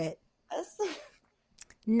favorite. Yes.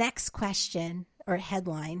 Next question or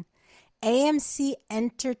headline. AMC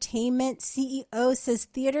Entertainment CEO says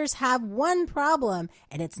theaters have one problem,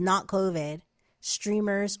 and it's not COVID.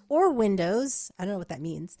 Streamers or windows. I don't know what that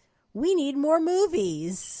means. We need more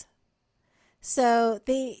movies. So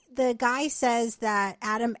the guy says that,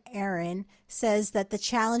 Adam Aaron says that the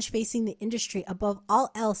challenge facing the industry above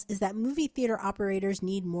all else is that movie theater operators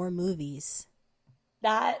need more movies.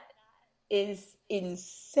 That is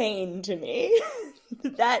insane to me.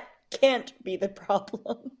 That can't be the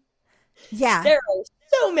problem. Yeah. There are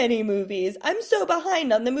so many movies. I'm so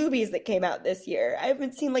behind on the movies that came out this year. I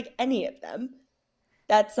haven't seen like any of them.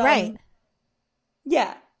 That's right.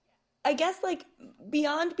 Yeah. I guess like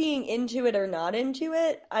beyond being into it or not into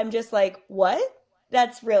it, I'm just like, what?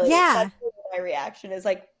 That's really my reaction is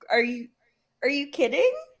like, are you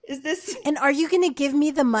kidding? Is this? And are you going to give me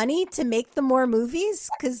the money to make the more movies?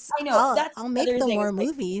 Because I'll make the more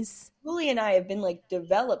movies. Julie and I have been like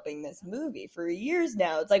developing this movie for years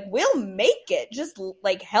now. It's like, we'll make it. Just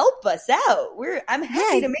like help us out. I'm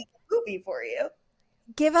happy to make a movie for you.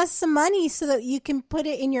 Give us some money so that you can put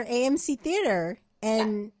it in your AMC theater.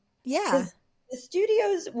 And the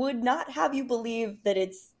studios would not have you believe that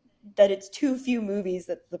it's too few movies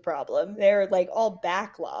that's the problem. They're like all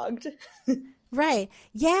backlogged. Right.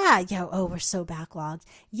 Yeah. Oh, we're so backlogged.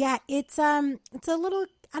 Yeah. It's a little,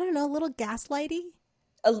 I don't know, a little gaslighty.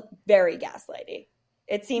 Very gaslighty.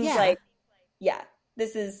 It seems like,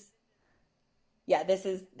 this is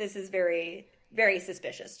very, very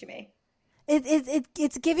suspicious to me.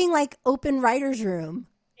 It's giving like open writer's room.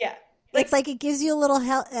 Yeah. It's like it gives you a little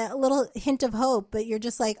hint of hope, but you're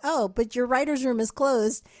just like, oh, but your writer's room is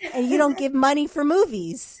closed and you don't give money for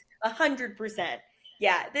movies. 100%.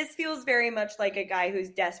 Yeah, this feels very much like a guy who's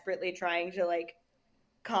desperately trying to like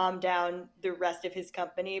calm down the rest of his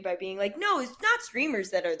company by being like, no, it's not streamers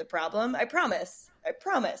that are the problem. I promise. I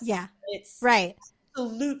promise. Yeah. It's Right.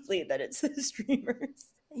 absolutely that it's the streamers.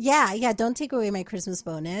 Yeah. Yeah. Don't take away my Christmas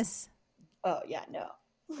bonus. Oh, yeah, no.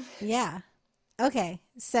 Yeah. Okay.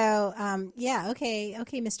 So, yeah. Okay.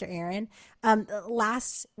 Okay, Mr. Aaron.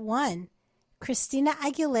 Last one. Christina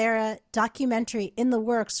Aguilera documentary in the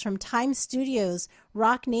works from Time Studios,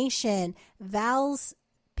 Rock Nation,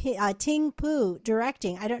 Ting Poo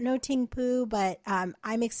directing. I don't know Ting Poo, but I'm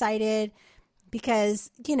excited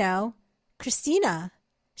because, Christina,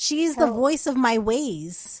 she's the voice of my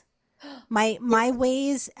ways. My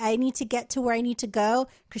ways, I need to get to where I need to go.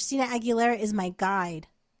 Christina Aguilera is my guide.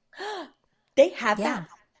 They have Yeah. that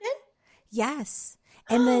option? Yes.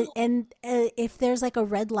 If there's like a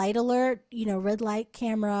red light alert, red light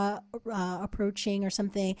camera approaching or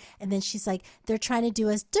something, and then she's like, they're trying to do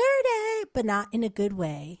us dirty, but not in a good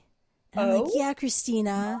way. And I'm like, yeah,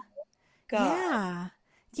 Christina. God. Yeah.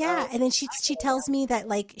 Yeah. And then she tells me that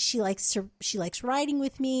like she likes riding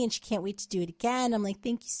with me and she can't wait to do it again. I'm like,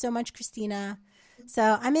 thank you so much, Christina.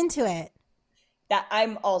 So I'm into it. That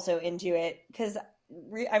I'm also into it because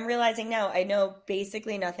I'm realizing now I know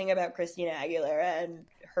basically nothing about Christina Aguilera and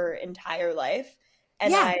her entire life,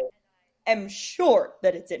 and Yeah. I am sure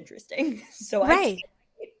that it's interesting. So Right.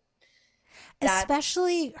 That-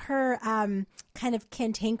 Especially her kind of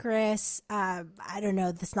cantankerous, I don't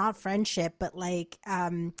know, this not friendship, but like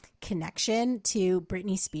connection to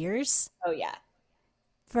Britney Spears. Oh yeah.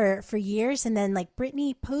 For years, and then like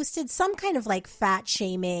Britney posted some kind of like fat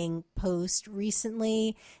shaming post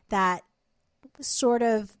recently that sort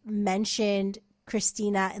of mentioned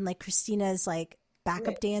Christina and like Christina's like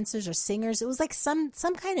backup dancers or singers. It was like some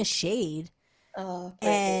kind of shade. Oh,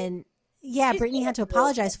 and yeah, Britney had to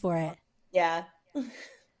apologize for it. Yeah.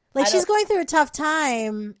 Like she's going through a tough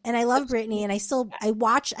time, and I love Britney, and I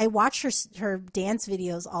watch her dance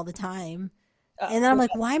videos all the time. And then I'm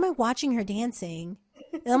like, why am I watching her dancing?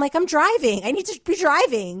 And I'm like, I'm driving. I need to be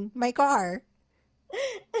driving my car.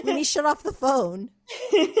 Let me shut off the phone.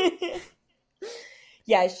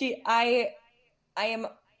 Yeah, I am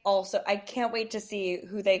also, I can't wait to see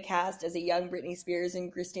who they cast as a young Britney Spears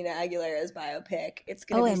and Christina Aguilera's biopic. It's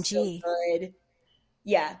going to be so good.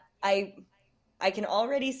 Yeah, I can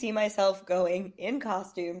already see myself going in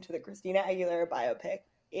costume to the Christina Aguilera biopic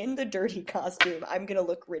in the dirty costume. I'm going to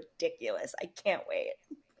look ridiculous. I can't wait.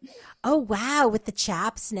 Oh, wow. With the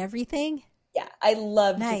chaps and everything? Yeah, I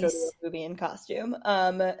love to go to a movie in costume.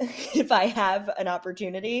 If I have an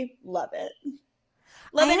opportunity, love it.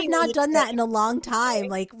 I have not done that in a long time.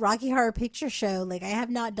 Like Rocky Horror Picture Show. Like I have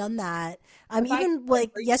not done that. Even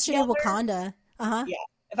like yesterday, Wakanda. Yeah.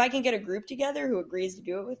 If I can get a group together who agrees to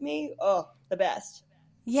do it with me, oh, the best.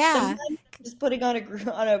 Yeah. Sometimes just putting on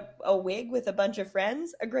a wig with a bunch of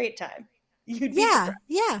friends, a great time. You'd be surprised.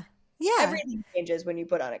 Yeah. Everything changes when you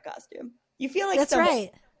put on a costume. You feel like that's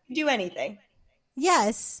right. You can do anything.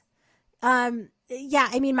 Yes. Yeah,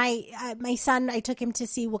 I mean, my son, I took him to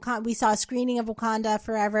see Wakanda. We saw a screening of Wakanda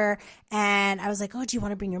Forever, and I was like, "Oh, do you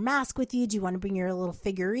want to bring your mask with you? Do you want to bring your little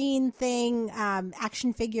figurine thing,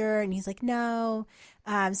 action figure?" And he's like, "No."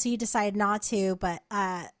 So he decided not to. But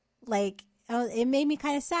it made me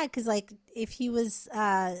kind of sad because, like, if he was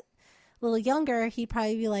a little younger, he'd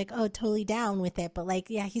probably be like, "Oh, totally down with it." But like,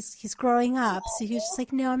 yeah, he's growing up, so he was just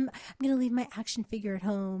like, "No, I'm gonna leave my action figure at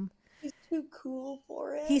home." He's too cool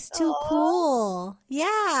for it. He's too cool.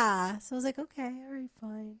 Yeah. So I was like, okay, all right,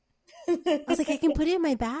 fine. I was like, I can put it in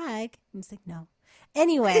my bag. And he's like, no.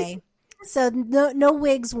 Anyway, so no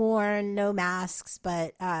wigs worn, no masks,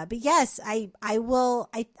 but yes, I will.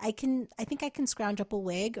 I think I can scrounge up a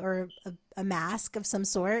wig or a mask of some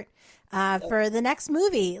sort for the next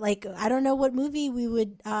movie. Like I don't know what movie we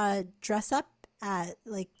would dress up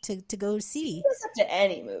like to go see. It's up to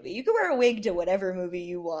any movie. You can wear a wig to whatever movie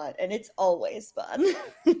you want, and it's always fun.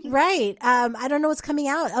 Right. I don't know what's coming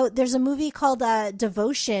out. Oh, there's a movie called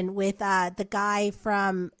Devotion with the guy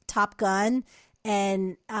from Top Gun,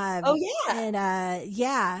 and and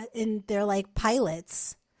they're like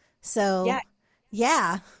pilots. So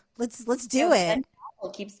yeah, let's do it. Glenn Powell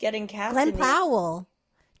keeps getting cast. Glenn Powell,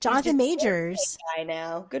 Jonathan Majors. Guy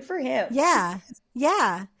now, good for him. Yeah.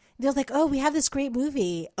 They're like, oh, we have this great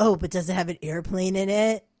movie. Oh, but does it have an airplane in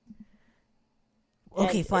it?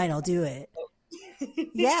 Okay, fine, I'll do it.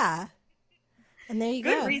 Yeah. And there you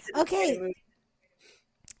go. Okay.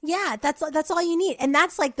 Yeah, that's all you need. And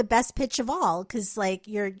that's like the best pitch of all, because like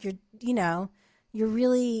you're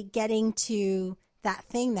really getting to that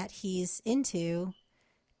thing that he's into,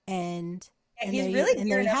 and there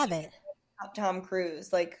you have it. Tom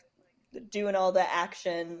Cruise, like doing all the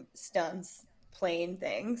action stunts, plane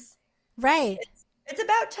things. Right. It's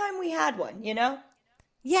about time we had one, you know?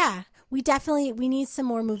 Yeah. We need some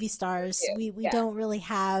more movie stars. We Yeah. don't really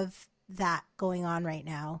have that going on right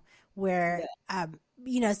now where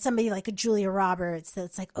No. somebody like a Julia Roberts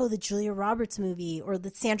that's like, oh, the Julia Roberts movie or the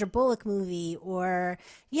Sandra Bullock movie or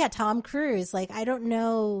Tom Cruise. Like I don't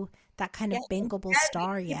know that kind Yeah, of bankable instead we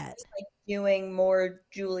star keep yet. just, like, doing more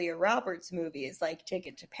Julia Roberts movies like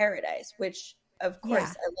Ticket to Paradise, which of Yeah. course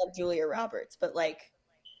I love Julia Roberts, but like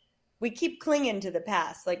we keep clinging to the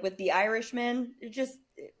past. Like with The Irishman,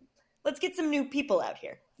 let's get some new people out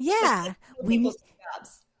here. Let's Yeah. get new people some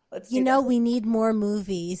jobs. Let's do this. We need more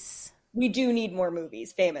movies. We do need more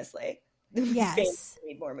movies, famously. We famously Yes.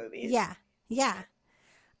 need more movies. Yeah. Yeah.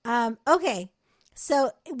 Okay.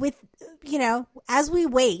 So as we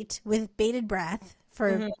wait with bated breath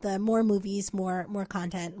for the more movies, more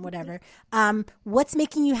content, whatever, what's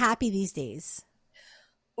making you happy these days?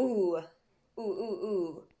 Ooh, ooh, ooh,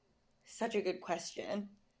 ooh. Such a good question.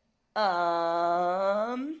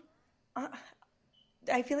 Um, uh,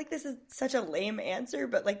 I feel like this is such a lame answer,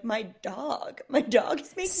 but like my dog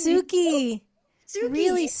is making me Suki, so Suki.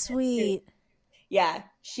 really sweet. Yeah,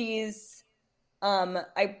 she's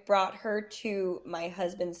I brought her to my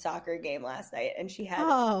husband's soccer game last night and she had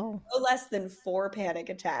Oh, no less than 4 panic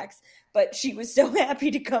attacks, but she was so happy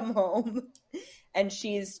to come home. And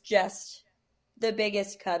she's just the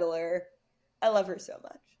biggest cuddler. I love her so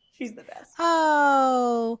much. She's the best.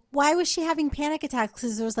 oh, why was she having panic attacks?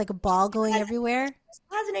 Because there was like a ball going everywhere. She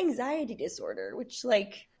has an anxiety disorder, which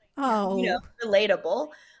like Oh, relatable.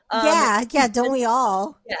 yeah, don't we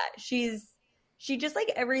all? Yeah, she just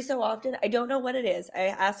like every so often, I don't know what it is. I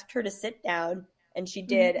asked her to sit down and she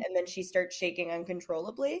did, and then she starts shaking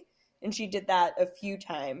uncontrollably. And she did that a few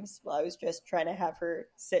times while I was just trying to have her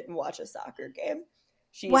sit and watch a soccer game.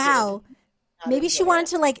 She did Wow. not Maybe she enjoy wanted it.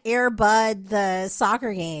 to like Air Bud the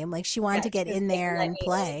soccer game. Like she wanted Yeah, to get she was in like, there "Let and me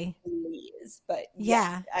play. in, please." But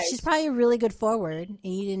yeah, Yeah. She's probably a really good forward and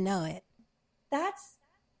you didn't know it. that's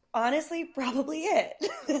honestly probably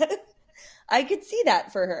it. I could see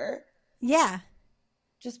that for her. Yeah.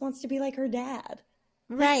 Just wants to be like her dad.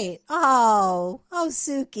 Right. Oh,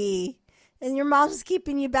 Suki. And your mom's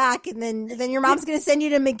keeping you back and then your mom's going to send you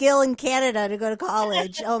to McGill in Canada to go to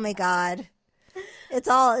college. Oh my God. It's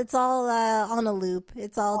all on a loop.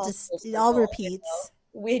 It's all All just, full it all circle, repeats.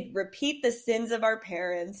 We'd repeat the sins of our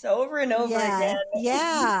parents over and over Yeah. again.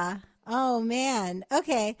 Yeah. Oh man.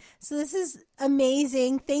 Okay. So this is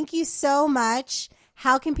amazing. Thank you so much.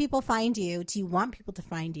 How can people find you? Do you want people to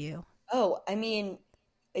find you? Oh, I mean,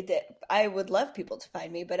 I would love people to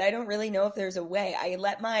find me, but I don't really know if there's a way. I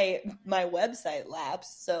let my website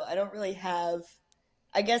lapse, so I don't really have.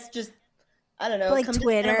 I guess just I don't know. Like Come to Santa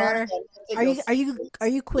Twitter? Monica, Are you'll are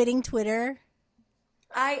you quitting Twitter?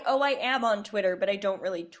 I am on Twitter, but I don't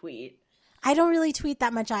really tweet. I don't really tweet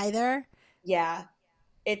that much either. Yeah,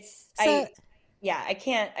 it's So I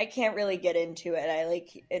can't really get into it. I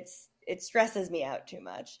like it stresses me out too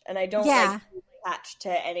much, and I don't like yeah. being attached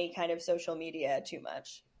to any kind of social media too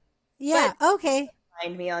much. Yeah. But Okay.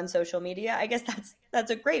 find me on social media. I guess that's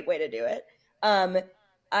a great way to do it.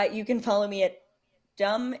 You can follow me at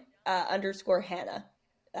dumb underscore Hannah.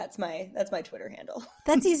 That's my Twitter handle.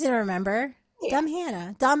 That's easy to remember. Yeah. Dumb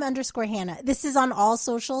Hannah. Dumb underscore Hannah. This is on all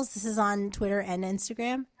socials. This is on Twitter and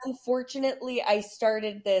Instagram. Unfortunately, I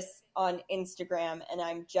started this on Instagram, and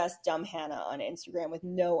I'm just dumb Hannah on Instagram with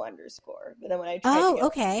no underscore. But then when I tried to Oh, get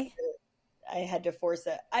okay. I had to force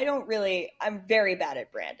it. I'm very bad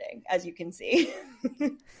at branding, as you can see.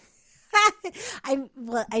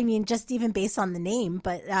 I mean, just even based on the name,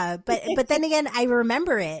 but then again, I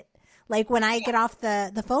remember it. Like when I get off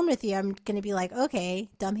the phone with you, I'm gonna be like, okay,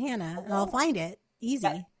 dumb Hannah, and I'll find it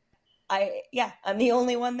easy. I'm the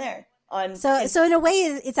only one there on. So in a way,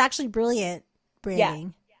 it's actually brilliant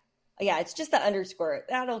branding. Yeah, it's just the underscore.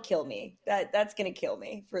 That'll kill me. That's gonna kill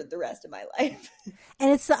me for the rest of my life.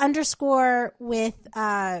 And it's the underscore with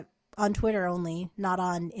on Twitter only, not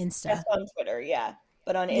on Insta. Just on Twitter, yeah.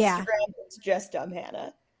 But on Instagram, Yeah. it's just dumb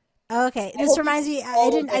Hannah. Okay, this reminds me. I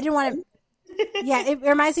didn't want to. Yeah, it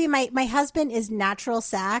reminds me. My husband is natural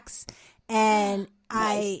sax, and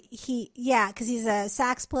Nice. because he's a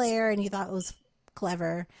sax player, and he thought it was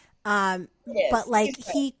clever. It is. But like He's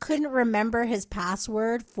he couldn't remember his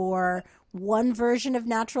password for one version of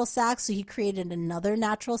natural sax, so he created another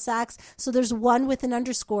natural sax. So there's one with an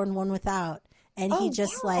underscore and one without, and he Oh,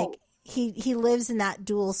 just wow. like he lives in that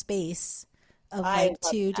dual space of I like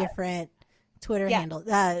love two that. different Twitter Yeah. handles,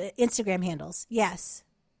 Instagram handles. Yes.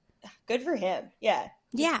 Good for him. Yeah.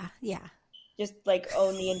 Yeah. Yeah. just like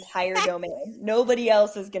own the entire domain. Nobody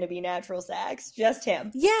else is going to be natural sax, just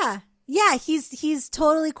him. Yeah. Yeah, he's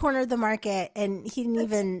totally cornered the market, and he didn't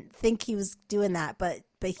even think he was doing that, but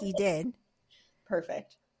he did.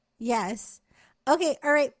 Perfect. Yes. Okay,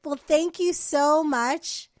 all right. Well, thank you so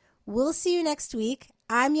much. We'll see you next week.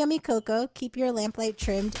 I'm Yummy Coco. Keep your lamplight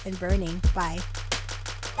trimmed and burning. Bye.